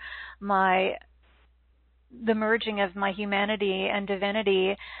explore the merging of my humanity and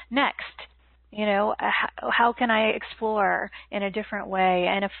divinity next? How can I explore in a different way,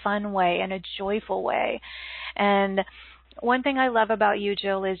 in a fun way, in a joyful way? And one thing I love about you,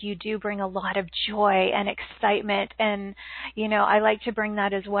 Jill, is you do bring a lot of joy and excitement. And, I like to bring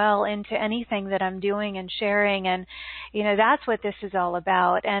that as well into anything that I'm doing and sharing. And, that's what this is all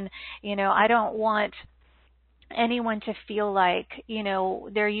about. And, I don't want anyone to feel like,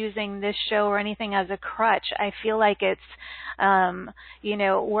 they're using this show or anything as a crutch. I feel like it's,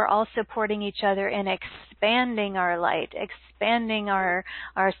 we're all supporting each other in expanding our light, expanding our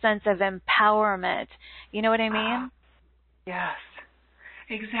sense of empowerment. You know what I mean? Yes,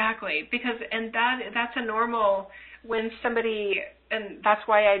 exactly. Because, and that's a normal, when somebody, and that's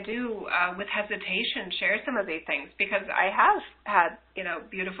why I do, with hesitation, share some of these things, because I have had,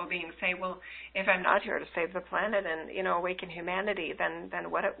 beautiful beings say, well, if I'm not here to save the planet and, awaken humanity, then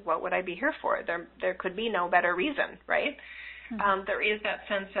what would I be here for? There could be no better reason, right? Mm-hmm. There is that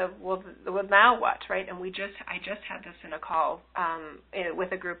sense of, well, now what, right? And I just had this in a call,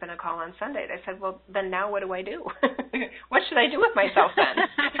 with a group in a call on Sunday. They said, well, then now what do I do? What should I do with myself then?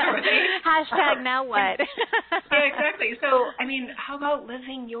 Right? Hashtag now what? Yeah, exactly. So, how about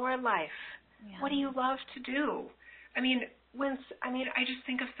living your life? Yeah. What do you love to do? I just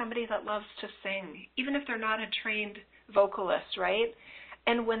think of somebody that loves to sing, even if they're not a trained vocalist, right?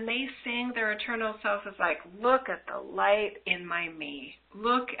 And when they sing, their eternal self is like, look at the light in my me.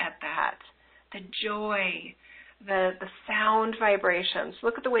 Look at that. The joy, the sound vibrations.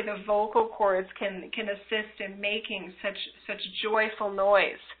 Look at the way the vocal cords can assist in making such joyful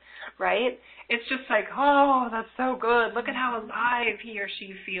noise, right? It's just like, oh, that's so good. Look at how alive he or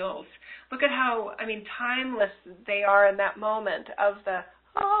she feels. Look at how, timeless they are in that moment of the,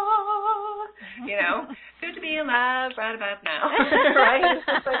 good to be alive right about now, right?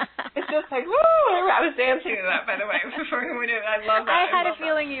 It's just like, woo! I was dancing to that, by the way, before we went in. I love that. I had a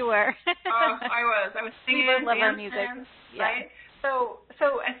feeling you were. I was singing, we love our music, right? So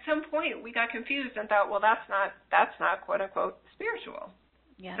at some point we got confused and thought, well, that's not quote unquote spiritual.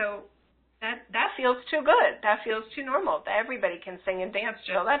 Yeah. So that feels too good. That feels too normal. Everybody can sing and dance,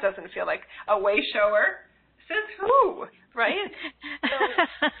 Jill. That doesn't feel like a way shower. Says who, right? So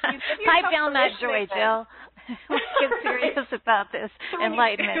pipe down that joy, Jill. Let's get serious about this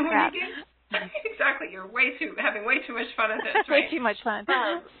enlightenment crap. Exactly. You're having way too much fun at this, right? Way too much fun.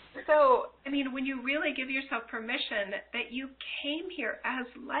 So, I mean, when you really give yourself permission that you came here as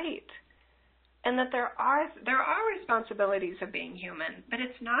light, and that there are responsibilities of being human, but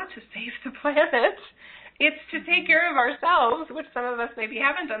it's not to save the planet. It's to take care of ourselves, which some of us maybe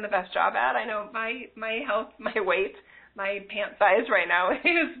haven't done the best job at. I know my health, my weight, my pant size right now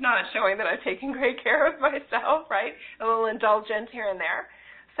is not showing that I'm taking great care of myself, right? A little indulgent here and there.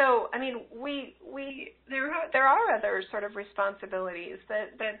 So, I mean, there are other sort of responsibilities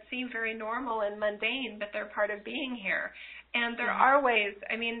that seem very normal and mundane, but they're part of being here. And there are ways.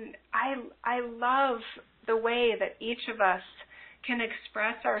 I mean, I love the way that each of us can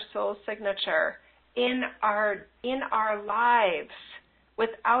express our soul signature in our lives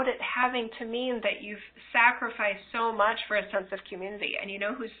without it having to mean that you've sacrificed so much for a sense of community. And you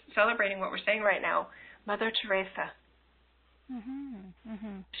know who's celebrating what we're saying right now? Mother Teresa.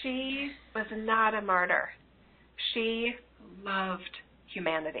 She was not a martyr. She loved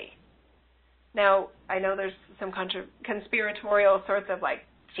humanity. Now, I know there's some conspiratorial sorts of like,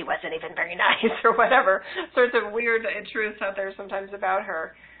 she wasn't even very nice or whatever, sorts of weird truths out there sometimes about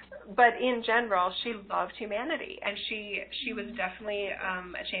her. But in general, she loved humanity, and she was definitely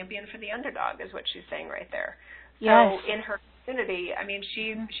a champion for the underdog, is what she's saying right there. So in her community, I mean,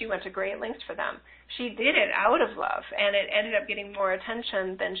 she went to great lengths for them. She did it out of love, and it ended up getting more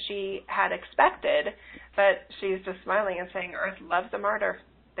attention than she had expected. But she's just smiling and saying, Earth loves a martyr.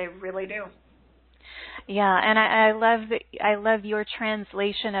 They really do. Yeah, and I love your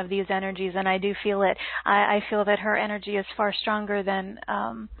translation of these energies, and I do feel it. I feel that her energy is far stronger than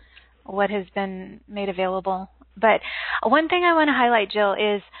what has been made available. But one thing I want to highlight, Jill,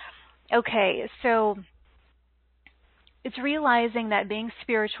 is, okay, so it's realizing that being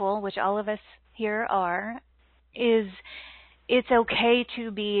spiritual, which all of us here are, it's okay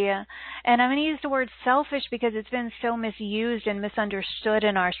to be, and I'm going to use the word selfish because it's been so misused and misunderstood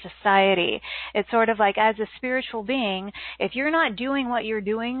in our society. It's sort of like, as a spiritual being, if you're not doing what you're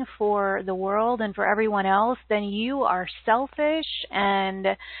doing for the world and for everyone else, then you are selfish, and,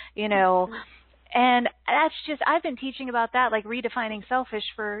 you know, and that's just, I've been teaching about that, like redefining selfish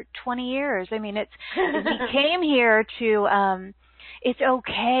for 20 years. I mean, we came here to, it's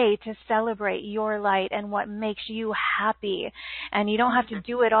okay to celebrate your light and what makes you happy. And you don't have to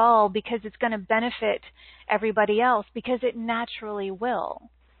do it all because it's going to benefit everybody else, because it naturally will.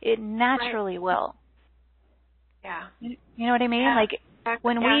 It naturally will. Yeah. You know what I mean? Yeah. Like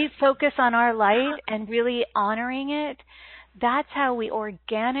when we focus on our light and really honoring it, that's how we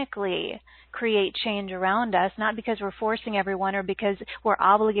organically create change around us, not because we're forcing everyone or because we're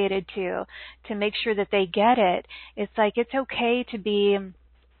obligated to make sure that they get it. It's like, it's okay to be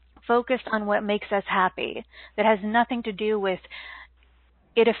focused on what makes us happy. That has nothing to do with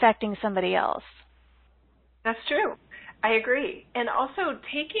it affecting somebody else. That's true. I agree. And also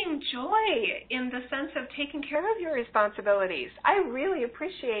taking joy in the sense of taking care of your responsibilities. I really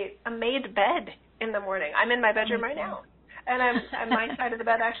appreciate a made bed in the morning. I'm in my bedroom right now. And my side of the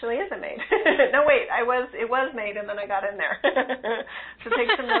bed actually isn't made. No, wait, it was made, and then I got in there to take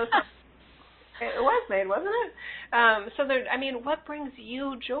some notes. It was made, wasn't it? So there, I mean, what brings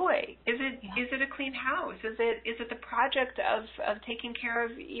you joy? Is it a clean house? Is it the project of taking care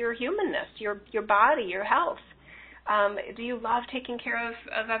of your humanness, your body, your health? Do you love taking care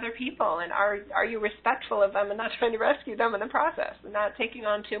of other people, and are you respectful of them and not trying to rescue them in the process, and not taking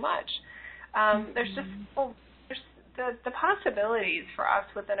on too much? There's just the possibilities for us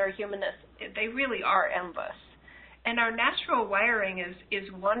within our humanness, they really are endless. And our natural wiring is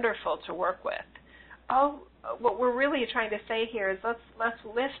wonderful to work with. What we're really trying to say here is let's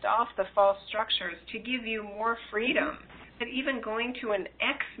lift off the false structures to give you more freedom. That even going to an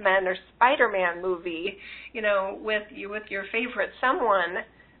X-Men or Spider-Man movie, you know, with your favorite someone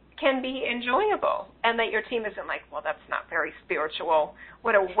can be enjoyable, and that your team isn't like, well, that's not very spiritual.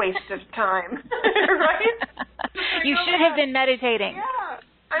 What a waste of time, right? You should have been meditating. Yeah,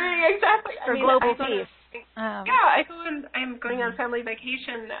 I mean, exactly. For global peace. I'm going on family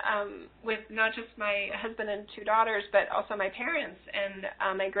vacation with not just my husband and two daughters, but also my parents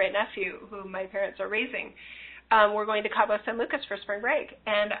and my great nephew, who my parents are raising. We're going to Cabo San Lucas for spring break,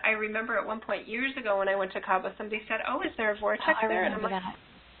 and I remember at one point years ago when I went to Cabo, somebody said, "Oh, is there a vortex there?" And I'm like,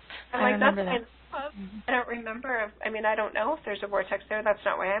 I remember that. I don't remember. I don't know if there's a vortex there. That's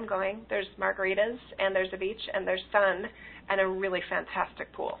not where I'm going. There's margaritas, and there's a beach, and there's sun, and a really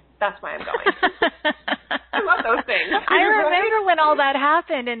fantastic pool. That's why I'm going. I love those things. I remember when all that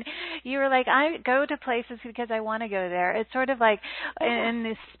happened, and you were like, I go to places because I want to go there. It's sort of like in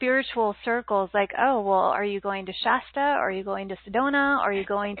the spiritual circles, like, oh, well, are you going to Shasta? Are you going to Sedona? Are you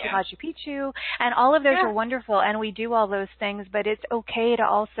going to Machu Picchu? And all of those are wonderful, and we do all those things, but it's okay to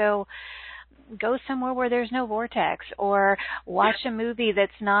also go somewhere where there's no vortex, or watch a movie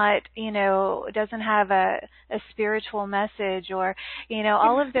that's not, doesn't have a spiritual message, or,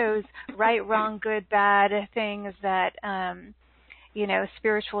 all of those right, wrong, good, bad things that,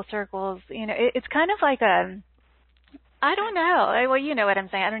 spiritual circles, it's kind of like I don't know. Well, you know what I'm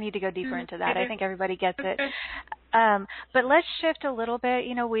saying. I don't need to go deeper into that. I think everybody gets it. But let's shift a little bit.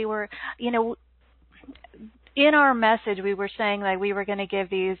 We were, in our message, we were saying that we were going to give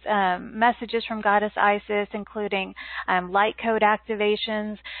these messages from Goddess Isis, including light code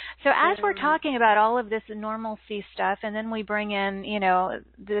activations. So as we're talking about all of this normalcy stuff, and then we bring in,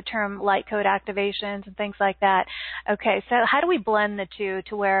 the term light code activations and things like that. Okay, so how do we blend the two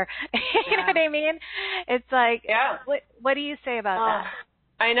to where, you know what I mean? It's like, what do you say about that?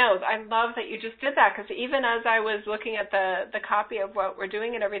 I know. I love that you just did that, because even as I was looking at the copy of what we're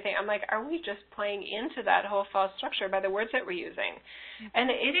doing and everything, I'm like, are we just playing into that whole false structure by the words that we're using?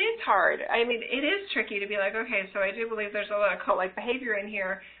 And it is hard. It is tricky to be like, okay, so I do believe there's a lot of cult-like behavior in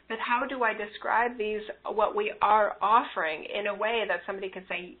here, but how do I describe what we are offering in a way that somebody could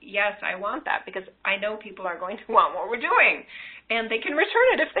say, yes, I want that, because I know people are going to want what we're doing, and they can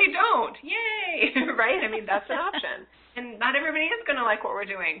return it if they don't. Yay! Right? That's an option. And not everybody is going to like what we're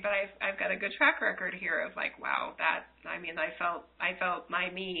doing, but I've got a good track record here of like, wow, I felt my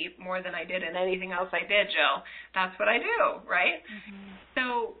me more than I did in anything else I did, Jill. That's what I do, right? Mm-hmm.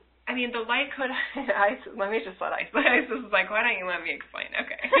 So, the light code, let me just let Isis is like, why don't you let me explain?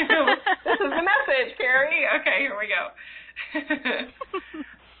 Okay. This is the message, Carrie. Okay, here we go.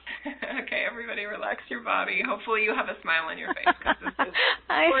 Okay, everybody relax your body. Hopefully you have a smile on your face, because this is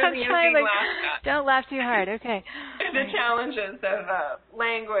don't laugh too hard. Okay. The challenges of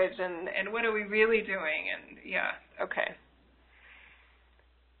language and what are we really doing, and okay.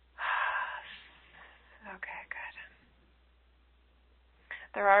 Okay, good.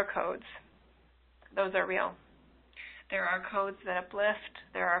 There are codes. Those are real. There are codes that uplift.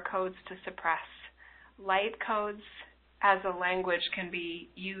 There are codes to suppress. Light codes as a language can be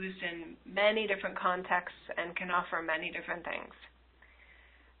used in many different contexts and can offer many different things.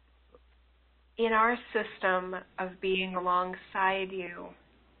 In our system of being alongside you,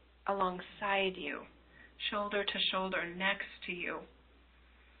 shoulder to shoulder, next to you,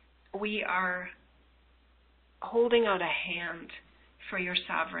 we are holding out a hand for your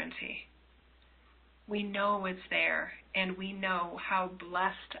sovereignty. We know it's there, and we know how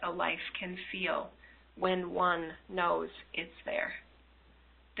blessed a life can feel when one knows it's there,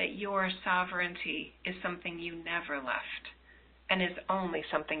 that your sovereignty is something you never left and is only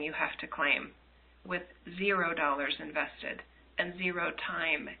something you have to claim, with $0 invested and 0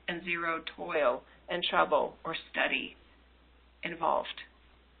 time and 0 toil and trouble or study involved.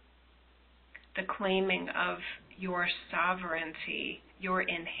 The claiming of your sovereignty, your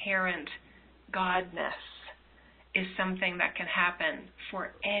inherent godness, is something that can happen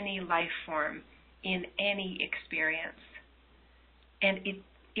for any life form in any experience. And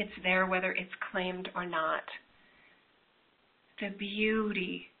it's there whether it's claimed or not. The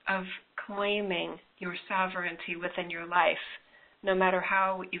beauty of claiming your sovereignty within your life, no matter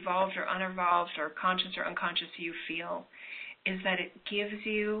how evolved or unevolved or conscious or unconscious you feel, is that it gives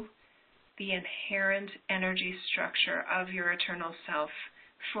you the inherent energy structure of your eternal self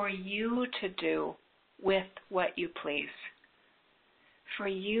for you to do with what you please. For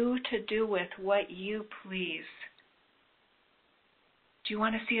you to do with what you please. Do you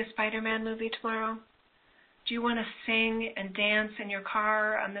want to see a Spider-Man movie tomorrow? Do you want to sing and dance in your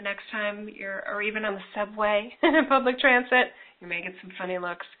car on the next time or even on the subway, public transit? You may get some funny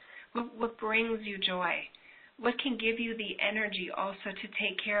looks. What brings you joy? What can give you the energy also to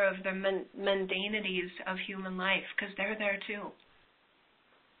take care of the mundanities of human life? Because they're there too.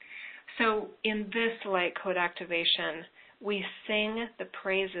 So in this light code activation, we sing the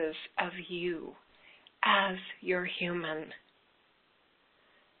praises of you as your human.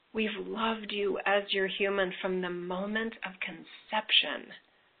 We've loved you as your human from the moment of conception.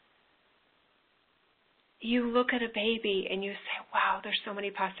 You look at a baby and you say, wow, there's so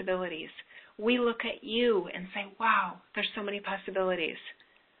many possibilities. We look at you and say, wow, there's so many possibilities.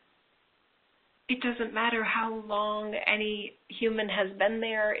 It doesn't matter how long any human has been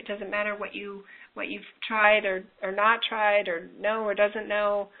there. It doesn't matter what you've tried or not tried or know or doesn't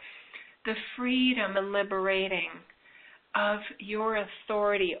know. The freedom and liberating of your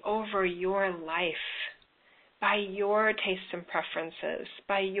authority over your life by your tastes and preferences,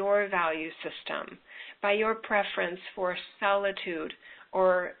 by your value system, by your preference for solitude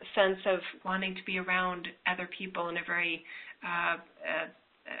or sense of wanting to be around other people in a very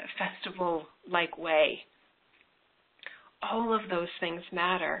festival-like way. All of those things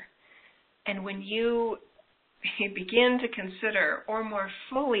matter. And when you begin to consider or more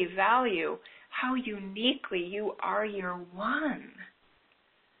fully value how uniquely you are your one,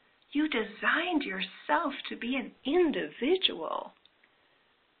 you designed yourself to be an individual,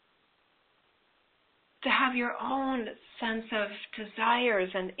 to have your own sense of desires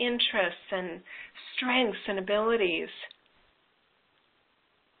and interests and strengths and abilities.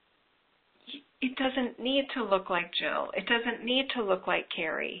 It doesn't need to look like Jill. It doesn't need to look like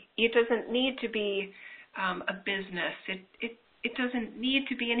Carrie. It doesn't need to be a business. It doesn't need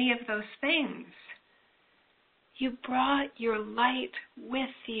to be any of those things. You brought your light with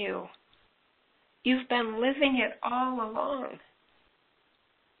you. You've been living it all along.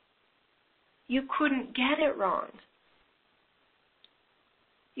 You couldn't get it wrong.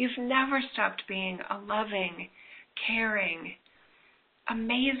 You've never stopped being a loving, caring,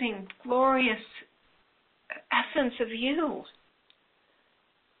 amazing, glorious essence of you.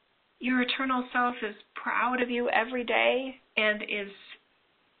 Your eternal self is proud of you every day and is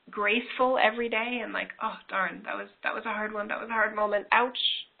graceful every day and like, oh darn, that was a hard one, that was a hard moment. Ouch.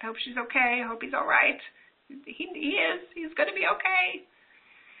 I hope she's okay. I hope he's all right. He is. He's going to be okay.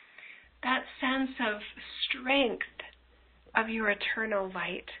 That sense of strength of your eternal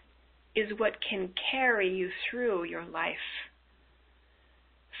light is what can carry you through your life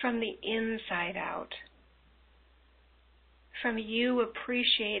from the inside out, from you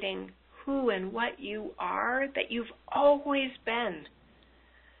appreciating who and what you are, that you've always been.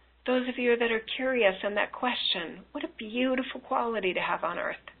 Those of you that are curious and that question, what a beautiful quality to have on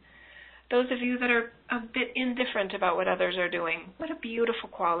earth. Those of you that are a bit indifferent about what others are doing, what a beautiful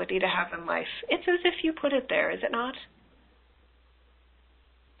quality to have in life. It's as if you put it there, is it not?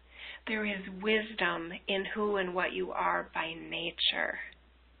 There is wisdom in who and what you are by nature.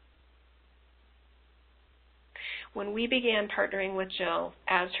 When we began partnering with Jill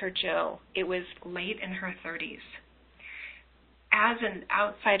as her Jill, it was late in her 30s. As an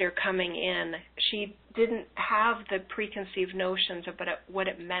outsider coming in, she didn't have the preconceived notions of what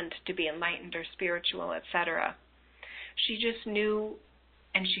it meant to be enlightened or spiritual, etc. She just knew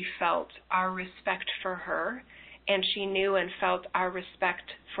and she felt our respect for her, and she knew and felt our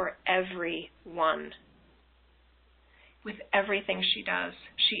respect for everyone. With everything she does,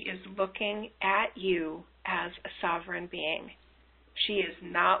 she is looking at you as a sovereign being. She is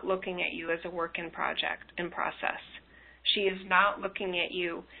not looking at you as a work in process. She is not looking at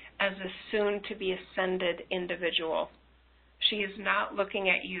you as a soon-to-be ascended individual. She is not looking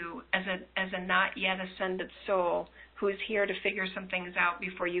at you as a not yet ascended soul who is here to figure some things out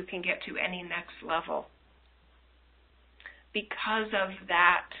before you can get to any next level. Because of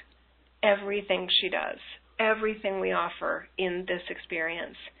that, everything she does, everything we offer in this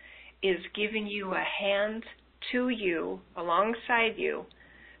experience is giving you a hand to you, alongside you,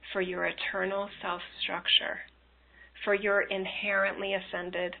 for your eternal self-structure, for your inherently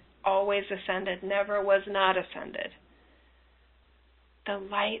ascended, always ascended, never was not ascended. The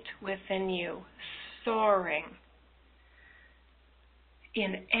light within you soaring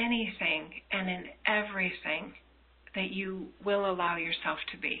in anything and in everything that you will allow yourself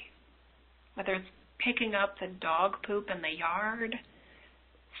to be. Whether it's picking up the dog poop in the yard,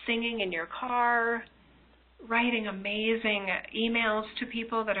 singing in your car, writing amazing emails to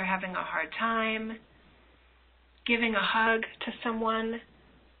people that are having a hard time, giving a hug to someone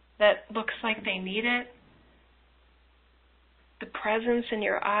that looks like they need it, the presence in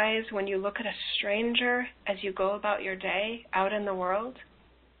your eyes when you look at a stranger as you go about your day out in the world,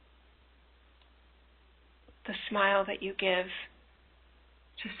 the smile that you give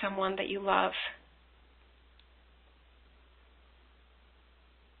to someone that you love.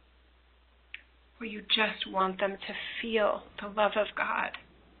 Where you just want them to feel the love of God.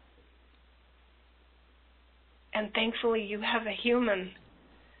 And thankfully you have a human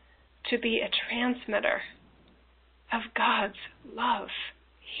to be a transmitter of God's love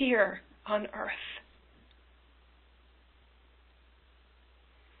here on earth.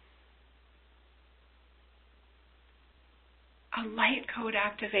 A light code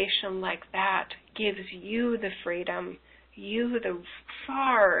activation like that gives you the freedom you the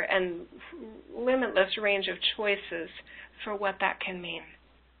far and limitless range of choices for what that can mean.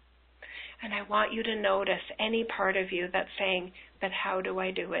 And I want you to notice any part of you that's saying, but how do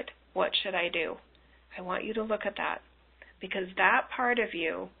I do it? What should I do? I want you to look at that, because that part of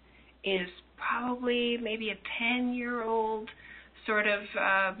you is probably maybe a 10-year-old sort of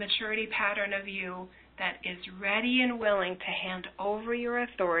maturity pattern of you that is ready and willing to hand over your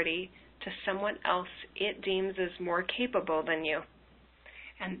authority to someone else it deems is more capable than you.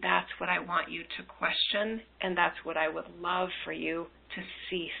 And that's what I want you to question, and that's what I would love for you to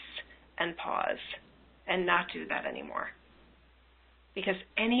cease and pause and not do that anymore. Because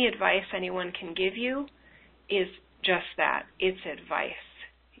any advice anyone can give you is just that. It's advice.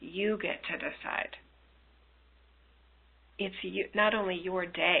 You get to decide. It's you, not only your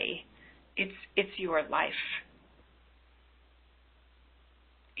day, it's your life.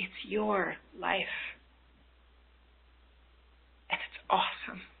 It's your life. And it's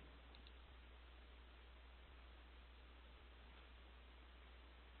awesome.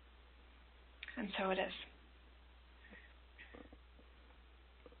 And so it is.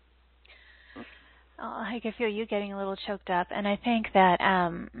 Oh, I can feel you getting a little choked up, and I think that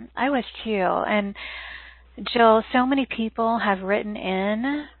I was too. And Jill, so many people have written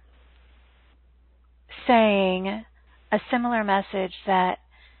in saying a similar message, that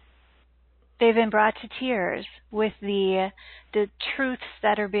they've been brought to tears with the truths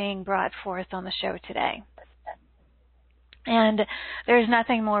that are being brought forth on the show today. And there's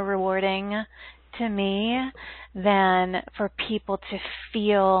nothing more rewarding to me than for people to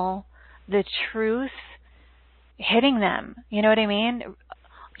feel the truth hitting them. You know what I mean?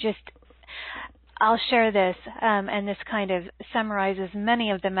 I'll share this, and this kind of summarizes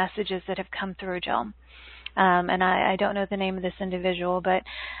many of the messages that have come through, Jill. And I don't know the name of this individual, but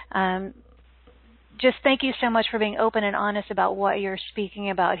just thank you so much for being open and honest about what you're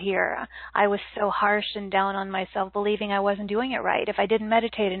speaking about here. I was so harsh and down on myself, believing I wasn't doing it right if I didn't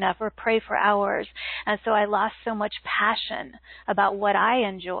meditate enough or pray for hours. And so I lost so much passion about what I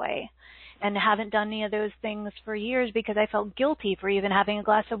enjoy, and haven't done any of those things for years because I felt guilty for even having a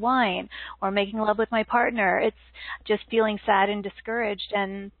glass of wine or making love with my partner. It's just feeling sad and discouraged,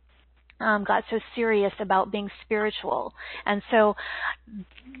 and got so serious about being spiritual. And so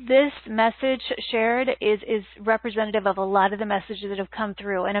this message shared is representative of a lot of the messages that have come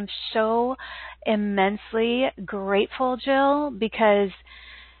through. And I'm so immensely grateful, Jill, because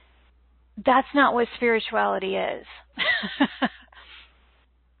that's not what spirituality is.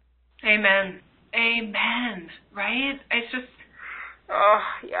 Amen. Amen. Right? It's just, oh,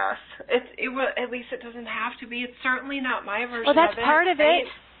 yes. At least it doesn't have to be. It's certainly not my version of it. Well, that's part of right? it.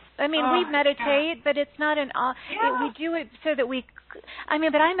 I mean, we meditate, but it's not we do it so that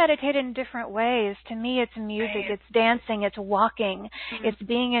but I meditate in different ways. To me, it's music, it's dancing, it's walking, it's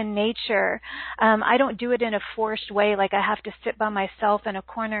being in nature. I don't do it in a forced way, like I have to sit by myself in a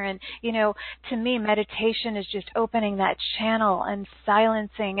corner. And, to me, meditation is just opening that channel and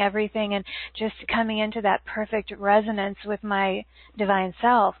silencing everything and just coming into that perfect resonance with my divine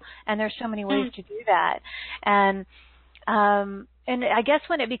self. And there's so many ways to do that. And I guess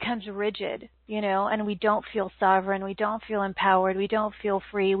when it becomes rigid, and we don't feel sovereign, we don't feel empowered, we don't feel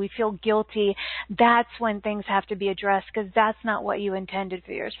free, we feel guilty, that's when things have to be addressed, because that's not what you intended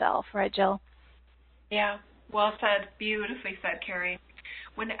for yourself. Right, Jill? Yeah, well said. Beautifully said, Carrie.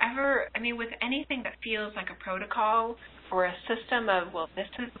 With anything that feels like a protocol or a system of, well, this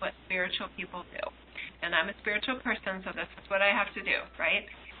is what spiritual people do, and I'm a spiritual person, so this is what I have to do, right?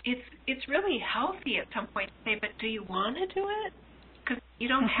 It's really healthy at some point to say, but do you want to do it? Because you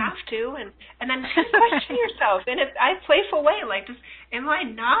don't have to, and then question yourself in a playful way, like, am I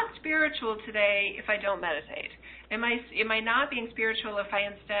not spiritual today if I don't meditate? Am I not being spiritual if I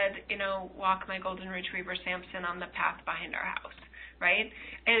instead, walk my golden retriever Samson on the path behind our house, right?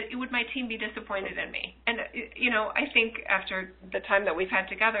 And would my team be disappointed in me? And I think after the time that we've had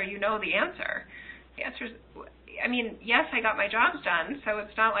together, the answer. The answer is, yes, I got my jobs done, so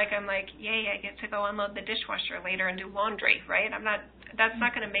it's not like I'm like, yay, I get to go unload the dishwasher later and do laundry, right? That's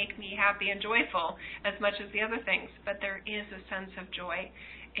not going to make me happy and joyful as much as the other things, but there is a sense of joy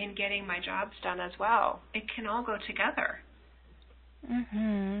in getting my jobs done as well. It can all go together.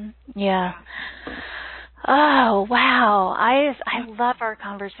 Yeah. Oh, wow. I love our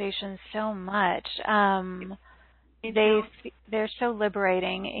conversations so much. They're so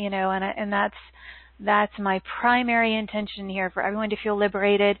liberating, and that's my primary intention here, for everyone to feel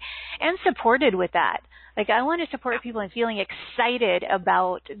liberated and supported with that. Like, I want to support people in feeling excited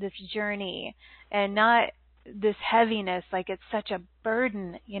about this journey and not this heaviness, like it's such a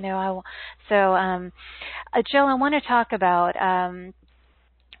burden, Jill, I want to talk about,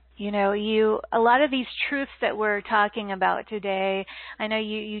 a lot of these truths that we're talking about today. I know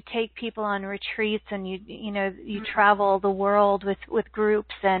you take people on retreats, and you travel the world with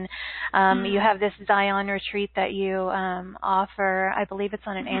groups, and you have this Zion retreat that you offer. I believe it's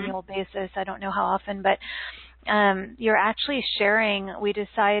on an annual basis. I don't know how often, but you're actually sharing, you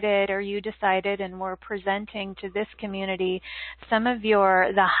decided, and we're presenting to this community some of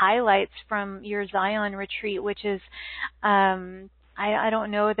the highlights from your Zion retreat, which is, I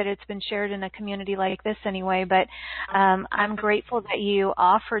don't know that it's been shared in a community like this anyway, but I'm grateful that you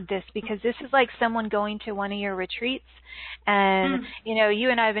offered this, because this is like someone going to one of your retreats, and you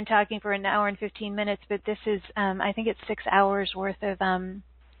and I have been talking for an hour and 15 minutes, but this is I think it's 6 hours worth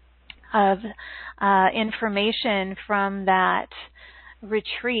of information from that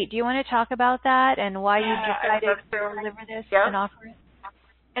retreat. Do you want to talk about that and why you decided to deliver this and offer it?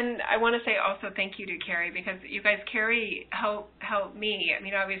 And I want to say also thank you to Carrie, because you guys, Carrie helped me. I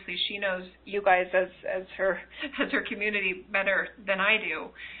mean, obviously she knows you guys as her community better than I do,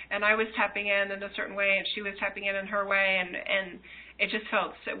 and I was tapping in a certain way, and she was tapping in her way, and it just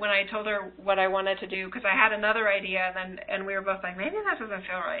felt, when I told her what I wanted to do, because I had another idea, and we were both like, maybe that doesn't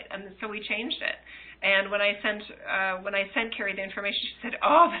feel right, and so we changed it. And when I sent Carrie the information, she said,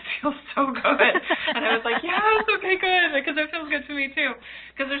 "Oh, this feels so good." And I was like, "Yes, okay, good," because it feels good to me too.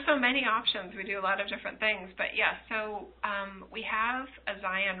 Because there's so many options. We do a lot of different things. But yeah, so we have a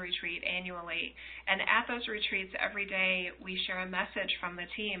Zion retreat annually, and at those retreats, every day we share a message from the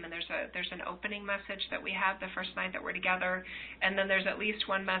team. And there's an opening message that we have the first night that we're together, and then there's at least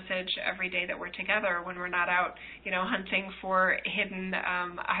one message every day that we're together when we're not out, hunting for hidden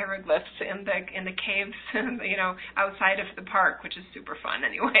hieroglyphs in the caves, outside of the park, which is super fun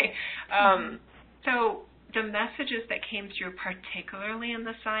anyway. So the messages that came through, particularly in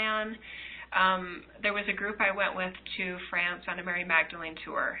the Zion, there was a group I went with to France on a Mary Magdalene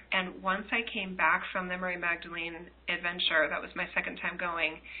tour, and once I came back from the Mary Magdalene adventure, that was my second time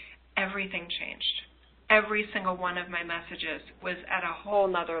going, everything changed. Every single one of my messages was at a whole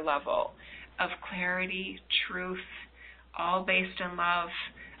nother level of clarity, truth, all based in love.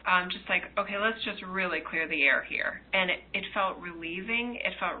 Just like, okay, let's just really clear the air here. And it felt relieving.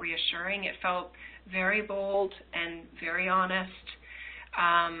 It felt reassuring. It felt very bold and very honest.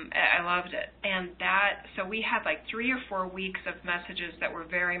 I loved it. And so we had like 3 or 4 weeks of messages that were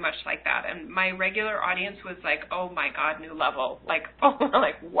very much like that. And my regular audience was like, oh my God, new level. Like,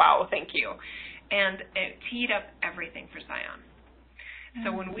 wow, thank you. And it teed up everything for Zion.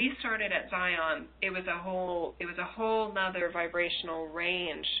 So when we started at Zion, it was a whole nother vibrational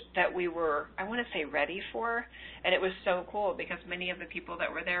range that we were, I want to say, ready for. And it was so cool, because many of the people that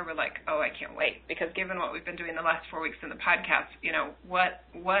were there were like, oh, I can't wait. Because given what we've been doing the last 4 weeks in the podcast,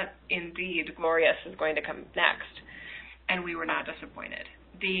 what indeed glorious is going to come next. And we were not disappointed.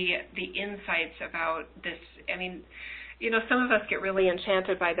 The insights about this, I mean, some of us get really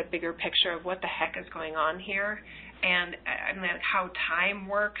enchanted by the bigger picture of what the heck is going on here. And I mean, how time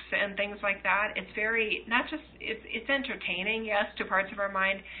works and things like that. It's very, not just, it's entertaining, yes, to parts of our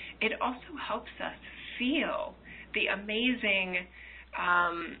mind. It also helps us feel the amazing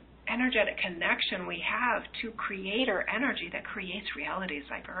energetic connection we have to creator energy that creates realities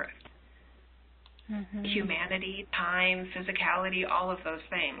like Earth. Humanity, time, physicality, all of those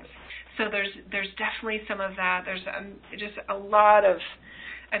things. So there's definitely some of that. There's just a lot of,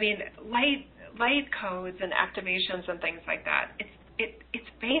 light codes and activations and things like that. It's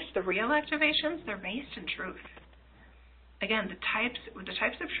based, the real activations, they're based in truth. Again, the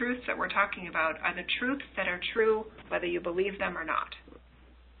types of truths that we're talking about are the truths that are true whether you believe them or not.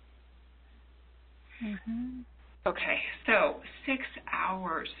 Okay, so 6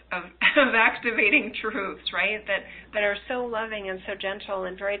 hours of activating truths, right? That are so loving and so gentle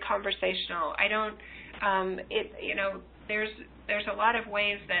and very conversational. There's a lot of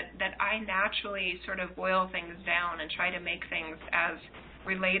ways that I naturally sort of boil things down and try to make things as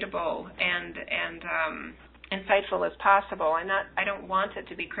relatable and insightful as possible. I don't want it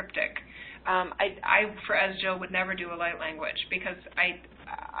to be cryptic. As Jill, would never do a light language, because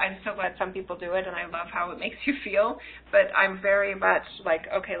I'm so glad some people do it, and I love how it makes you feel. But I'm very much like,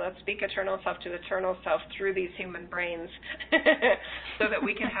 okay, let's speak eternal self to eternal self through these human brains, so that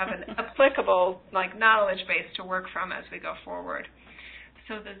we can have an applicable knowledge base to work from as we go forward.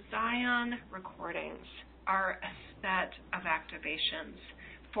 So the Zion recordings are a set of activations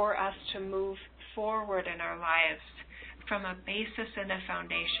for us to move forward in our lives from a basis and a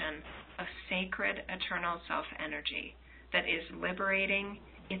foundation of sacred eternal self energy that is liberating,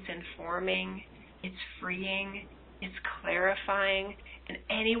 it's informing, It's freeing. It's clarifying. And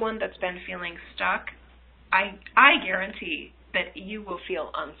anyone that's been feeling stuck, I guarantee that you will feel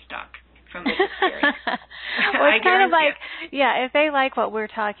unstuck from this experience. Well, it's kind of like, if they like what we're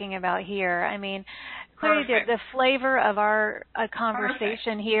talking about here, I mean, clearly the flavor of our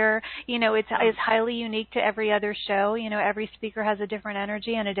conversation here, it's highly unique to every other show. Every speaker has a different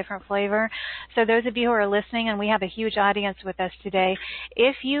energy and a different flavor. So those of you who are listening, and we have a huge audience with us today,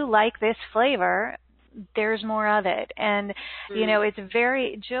 if you like this flavor, there's more of it. And,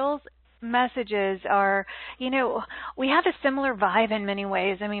 it's Jill's messages are, we have a similar vibe in many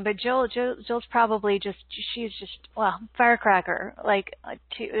ways. I mean, but Jill's probably she's just, firecracker,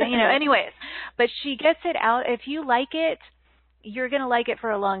 anyways. But she gets it out. If you like it, you're going to like it for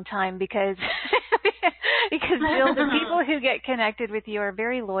a long time because Jill, the people who get connected with you are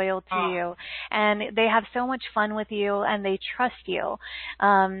very loyal to you, and they have so much fun with you, and they trust you.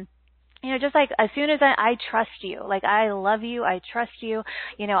 Just like as soon as I trust you, like I love you, I trust you,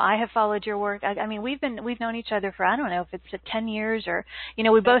 I have followed your work. I mean, we've known each other for, I don't know if it's 10 years or,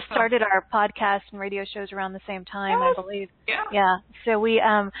 we both started our podcast and radio shows around the same time, I believe. Yeah. So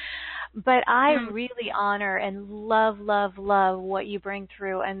but I really honor and love what you bring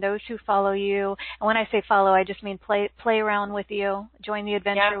through, and those who follow you. And when I say follow, I just mean play around with you, join the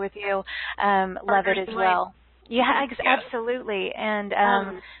adventure with you, love it as well. Yeah, absolutely. And,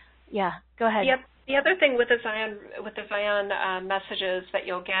 go ahead. Yep. The other thing with the Zion messages that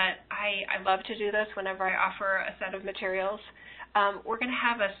you'll get, I love to do this whenever I offer a set of materials. We're going to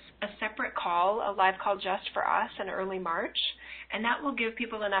have a separate call, a live call just for us in early March, and that will give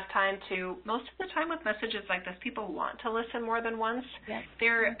people enough time to, most of the time with messages like this, people want to listen more than once. Yes.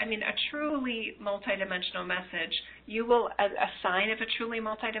 A truly multidimensional message, a sign of a truly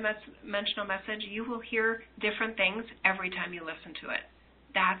multidimensional message, you will hear different things every time you listen to it.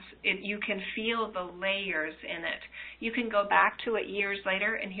 That's it. You can feel the layers in it. You can go back to it years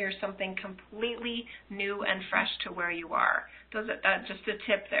later and hear something completely new and fresh to where you are. That's just a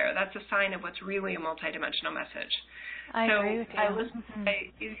tip there. That's a sign of what's really a multidimensional message. I agree with you.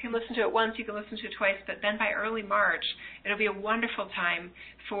 You can listen to it once, you can listen to it twice, but then by early March, it'll be a wonderful time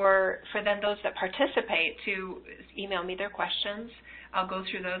for then those that participate to email me their questions. I'll go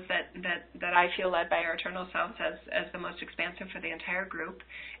through those that I feel led by our eternal selves as the most expansive for the entire group,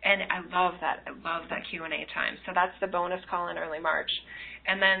 and I love that. I love that Q&A time. So that's the bonus call in early March.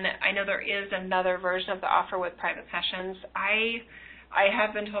 And then I know there is another version of the offer with private sessions. I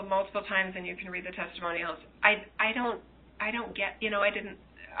have been told multiple times, and you can read the testimonials, I don't get,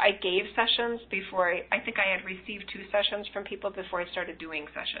 I gave sessions before, I think I had received 2 sessions from people before I started doing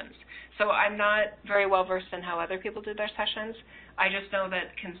sessions. So I'm not very well versed in how other people do their sessions. I just know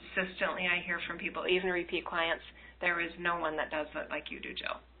that consistently I hear from people, even repeat clients, there is no one that does it like you do,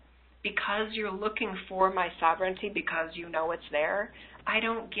 Jill. Because you're looking for my sovereignty, because you know it's there, I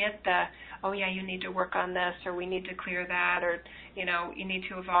don't get you need to work on this, or we need to clear that, or, you need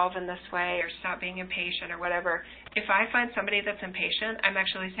to evolve in this way, or stop being impatient, or whatever. If I find somebody that's impatient, I'm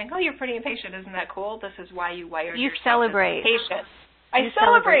actually saying, you're pretty impatient. Isn't that cool? This is why you wired yourself celebrate. as impatient. I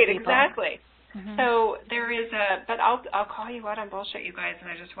celebrate, exactly. Mm-hmm. So there is but I'll call you out on bullshit, you guys,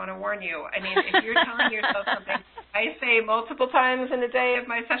 and I just want to warn you. I mean, if you're telling yourself something, I say multiple times in a day of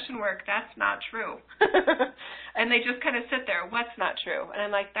my session work, that's not true. And they just kind of sit there, what's not true? And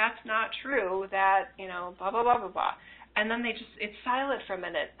I'm like, that's not true, that, blah, blah, blah, blah, blah. And then it's silent for a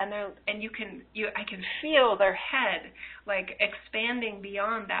minute, and I can feel their head like expanding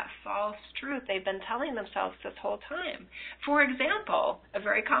beyond that false truth they've been telling themselves this whole time. For example, a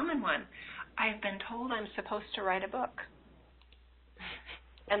very common one, I've been told I'm supposed to write a book.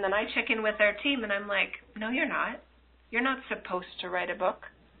 And then I check in with their team, and I'm like, no, you're not. You're not supposed to write a book.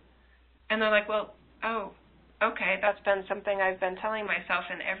 And they're like, well, okay, that's been something I've been telling myself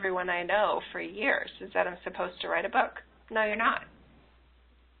and everyone I know for years, is that I'm supposed to write a book. No, you're not.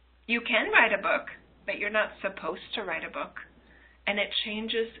 You can write a book, but you're not supposed to write a book. And it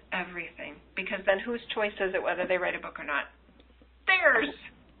changes everything, because then whose choice is it whether they write a book or not? Theirs.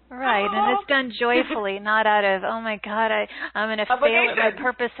 Right, and it's done joyfully, not out of, oh my God, I'm going to fail at my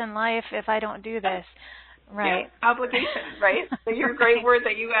purpose in life if I don't do this. Right. Yeah, obligation, right? So your great word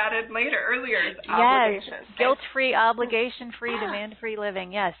that you added earlier is obligation. Yes, guilt-free, obligation-free, demand-free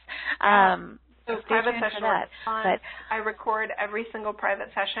living, yes. So private session is fun. But I record every single private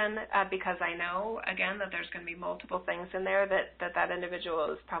session because I know, again, that there's going to be multiple things in there that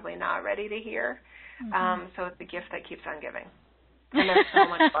individual is probably not ready to hear. Mm-hmm. So it's a gift that keeps on giving. And there's so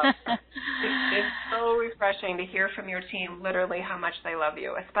much love. It's so refreshing to hear from your team literally how much they love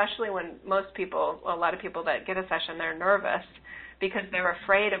you, especially when a lot of people that get a session, they're nervous because they're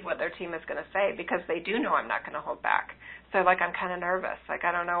afraid of what their team is going to say, because they do know I'm not going to hold back. So, like, I'm kind of nervous. Like,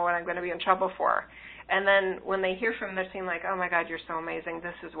 I don't know what I'm going to be in trouble for. And then when they hear from their team, like, oh, my God, you're so amazing.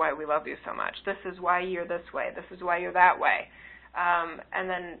 This is why we love you so much. This is why you're this way. This is why you're that way. And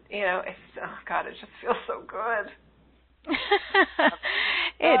then, oh, God, it just feels so good.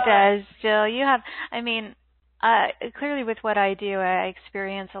 It does, Jill. You have, clearly with what I do, I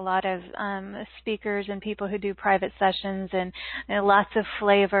experience a lot of speakers and people who do private sessions and lots of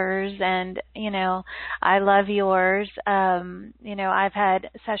flavors, and, I love yours. I've had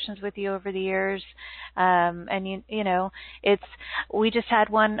sessions with you over the years, and, we just had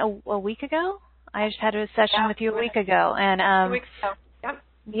one a week ago. I just had a session with you a week ago, and 2 weeks ago. Yep.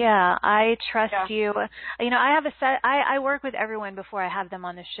 Yeah, I trust you. I have I work with everyone before I have them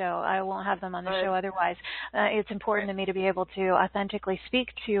on the show. I won't have them on the show otherwise. It's important to me to be able to authentically speak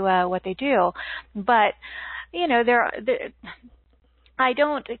to what they do. But, I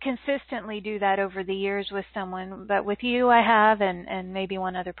don't consistently do that over the years with someone, but with you I have, and maybe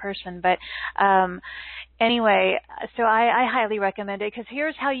one other person. But anyway, so I highly recommend it, because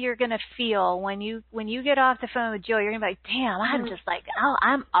here's how you're going to feel when you get off the phone with Jill. You're going to be like, damn, I'm just like, oh,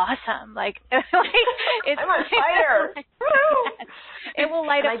 I'm awesome. Like, it's, I'm on fire. It will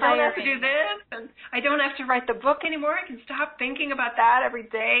light a fire. I don't have to do this, and I don't have to write the book anymore. I can stop thinking about that every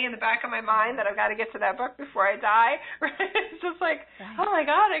day in the back of my mind, that I've got to get to that book before I die. It's just like, oh my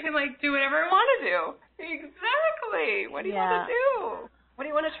God, I can do whatever I want to do. Exactly. What do you want to do? What do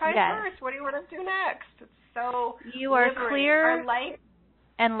you want to try first? What do you want to do next? It's so you are clear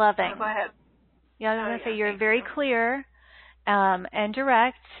and loving. Oh, go ahead. Yeah, I was going to say you're very clear and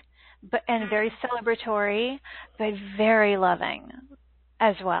direct, and very celebratory, but very loving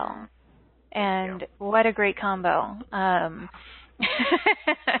as well. And what a great combo. And you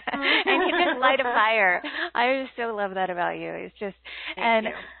just light a fire. I just so love that about you. It's just, Thank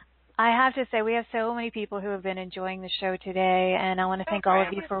you. I have to say, we have so many people who have been enjoying the show today, and I want to thank all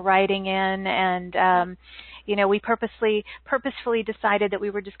of you for writing in. And we purposefully decided that we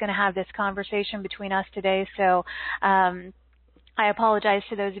were just going to have this conversation between us today. So I apologize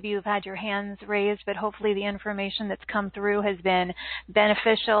to those of you who've had your hands raised, but hopefully the information that's come through has been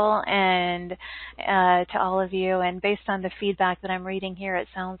beneficial and to all of you. And based on the feedback that I'm reading here, it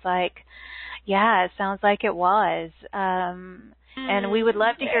sounds like it was. And we would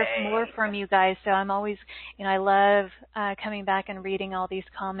love to hear more from you guys. So I'm always, I love coming back and reading all these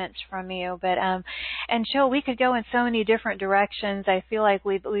comments from you. But and Jill, we could go in so many different directions. I feel like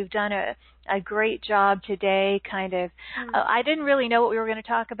we've done a great job today. Kind of, I didn't really know what we were going to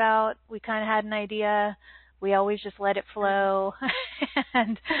talk about. We kind of had an idea. We always just let it flow.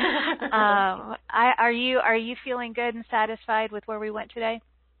 And are you feeling good and satisfied with where we went today?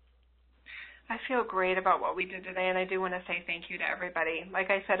 I feel great about what we did today, and I do want to say thank you to everybody.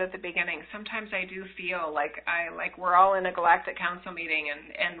 Like I said at the beginning, sometimes I do feel like we're all in a galactic council meeting,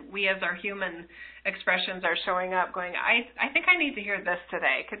 and we as our human expressions are showing up going, I think I need to hear this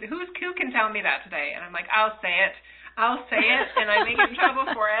today. Who can tell me that today? And I'm like, I'll say it, and I may get in trouble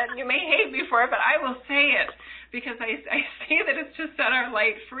for it, and you may hate me for it, but I will say it, because I see that it's just set our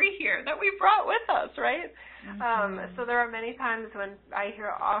light free here that we brought with us, right? So there are many times when I hear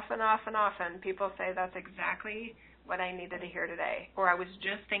often people say that's exactly what I needed to hear today, or I was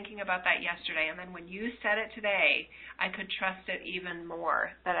just thinking about that yesterday, and then when you said it today, I could trust it even more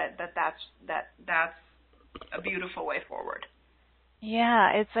that's a beautiful way forward.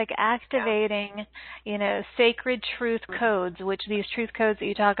 Yeah, it's like activating, sacred truth codes, which these truth codes that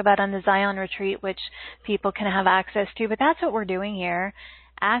you talk about on the Zion retreat, which people can have access to. But that's what we're doing here,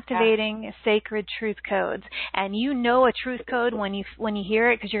 activating sacred truth codes. And a truth code when you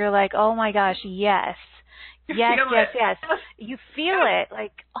hear it, because you're like, oh my gosh, yes. Yes. You feel it.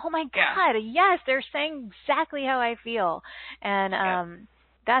 Like, oh my God, yes, they're saying exactly how I feel. And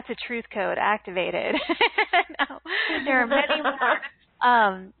that's a truth code activated. No, there are many more.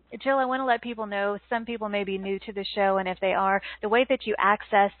 Jill, I want to let people know, some people may be new to the show, and if they are, the way that you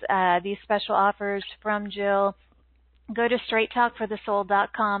access these special offers from Jill, go to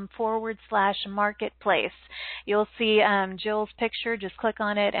straighttalkforthesoul.com/marketplace. You'll see Jill's picture. Just click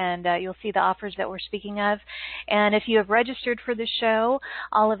on it, and you'll see the offers that we're speaking of. And if you have registered for the show,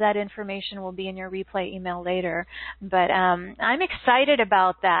 all of that information will be in your replay email later. But I'm excited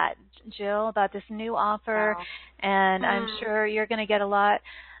about that, Jill, about this new offer. Wow. And I'm sure you're going to get a lot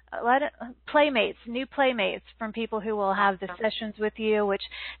of new playmates from people who will have the sessions with you, which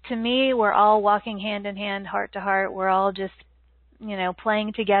to me, we're all walking hand in hand, heart to heart. We're all just,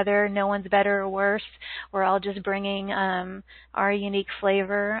 playing together. No one's better or worse. We're all just bringing our unique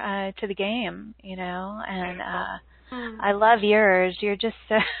flavor to the game, and I love yours. You're just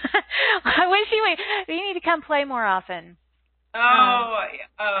I wish you need to come play more often.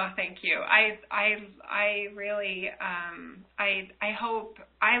 Thank you. I really, I hope,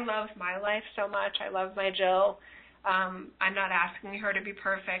 I love my life so much. I love my Jill. I'm not asking her to be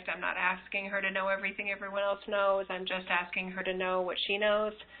perfect. I'm not asking her to know everything everyone else knows. I'm just asking her to know what she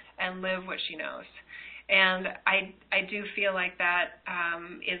knows and live what she knows. And I do feel like that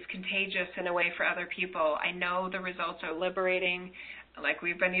is contagious in a way for other people. I know the results are liberating. Like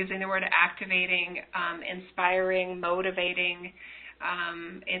we've been using the word activating, inspiring, motivating.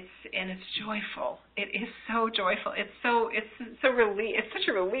 It's joyful. It is so joyful. It's such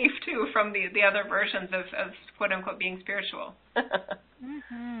a relief too from the other versions of quote unquote being spiritual.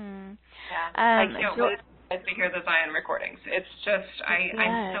 Mm-hmm. Yeah. I can't wait to hear the Zion recordings. It's just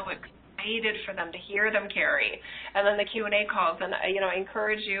I'm so excited for them to hear them, Carrie, and then the Q&A calls. And I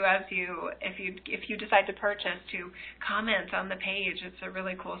encourage you, if you decide to purchase, to comment on the page. It's a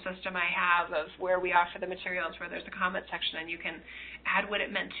really cool system I have of where we offer the materials, where there's a comment section, and you can add what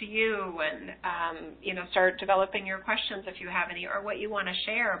it meant to you, and start developing your questions if you have any, or what you want to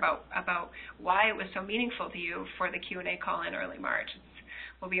share about why it was so meaningful to you for the Q&A call in early March.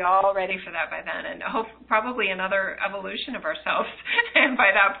 We'll be all ready for that by then, and probably another evolution of ourselves. And by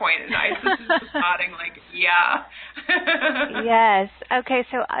that point, Isis is just nodding like, yeah. Yes. Okay,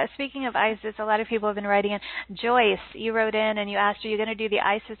 so speaking of Isis, a lot of people have been writing in. Joyce, you wrote in and you asked, are you going to do the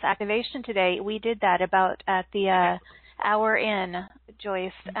Isis activation today? We did that about at the hour in,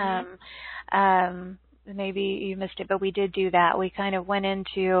 Joyce. Mm-hmm. Maybe you missed it, but we did do that. We kind of went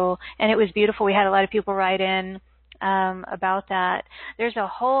into, and it was beautiful. We had a lot of people write in about that. There's a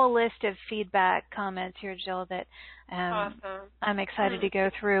whole list of feedback comments here, Jill, that awesome. I'm excited to go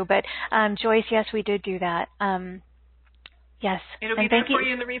through. But Joyce, yes, we did do that. Yes. It'll be there for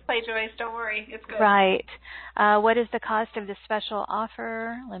you in the replay, Joyce. Don't worry. It's good. Right. What is the cost of the special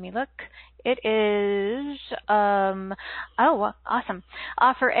offer? Let me look. It is, awesome.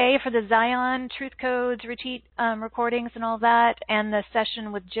 Offer A for the Zion Truth Codes, retreat recordings and all that, and the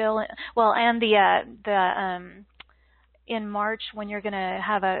session with Jill, and the in March when you're going to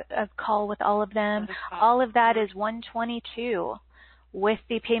have a call with all of them. All of that is $122 with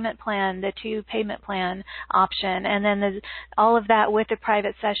the payment plan, the 2 payment plan option, and then all of that with the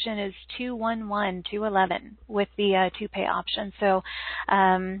private session is $211 with the 2 pay option. So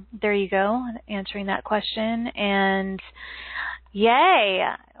there you go, answering that question. And yay,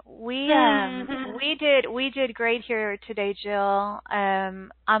 we did great here today, Jill.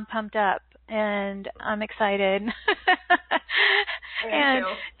 I'm pumped up. And I'm excited. And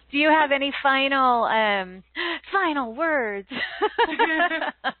do you have any final words?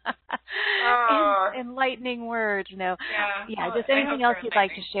 Enlightening words? No. Yeah. Just anything else you'd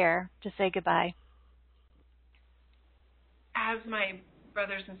like to share to say goodbye? As my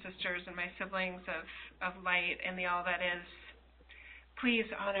brothers and sisters and my siblings of light and the all that is, please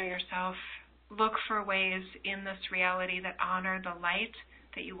honor yourself. Look for ways in this reality that honor the light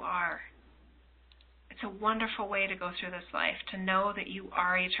that you are. It's a wonderful way to go through this life, to know that you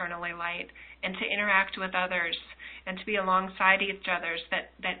are eternally light, and to interact with others and to be alongside each other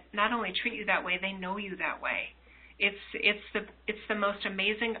that not only treat you that way, they know you that way. It's the most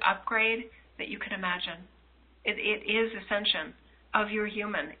amazing upgrade that you can imagine. It is ascension of your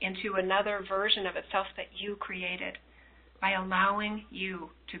human into another version of itself that you created by allowing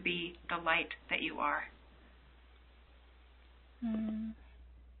you to be the light that you are.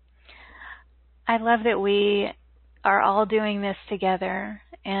 I love that we are all doing this together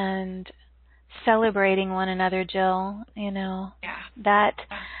and celebrating one another, Jill. That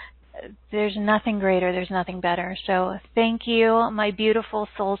there's nothing greater, there's nothing better. So thank you, my beautiful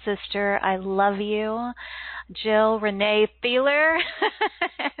soul sister. I love you, Jill Renee Thieler.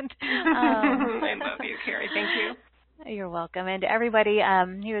 I love you, Carrie. Thank you. You're welcome. And to everybody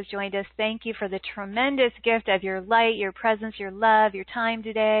who has joined us, thank you for the tremendous gift of your light, your presence, your love, your time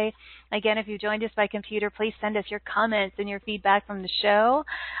today. Again, if you joined us by computer, please send us your comments and your feedback from the show.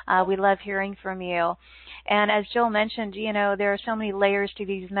 We love hearing from you. And as Jill mentioned, there are so many layers to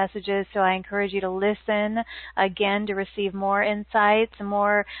these messages, so I encourage you to listen again to receive more insights,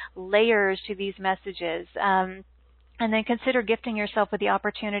 more layers to these messages. And then consider gifting yourself with the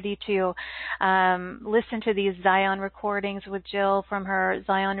opportunity to listen to these Zion recordings with Jill from her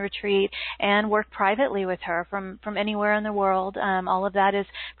Zion retreat and work privately with her from anywhere in the world. All of that is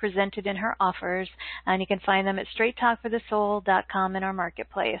presented in her offers, and you can find them at straighttalkforthesoul.com in our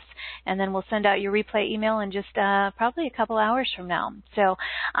marketplace. And then we'll send out your replay email in just probably a couple hours from now. So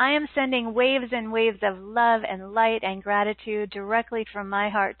I am sending waves and waves of love and light and gratitude directly from my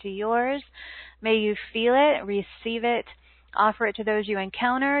heart to yours. May you feel it, receive it, offer it to those you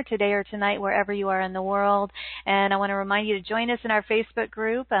encounter today or tonight, wherever you are in the world. And I want to remind you to join us in our Facebook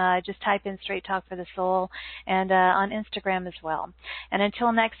group. Just type in Straight Talk for the Soul, and on Instagram as well. And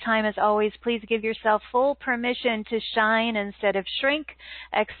until next time, as always, please give yourself full permission to shine instead of shrink,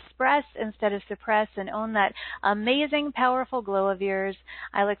 express instead of suppress, and own that amazing, powerful glow of yours.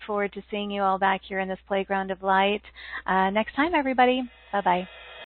 I look forward to seeing you all back here in this playground of light next time, everybody. Bye-bye.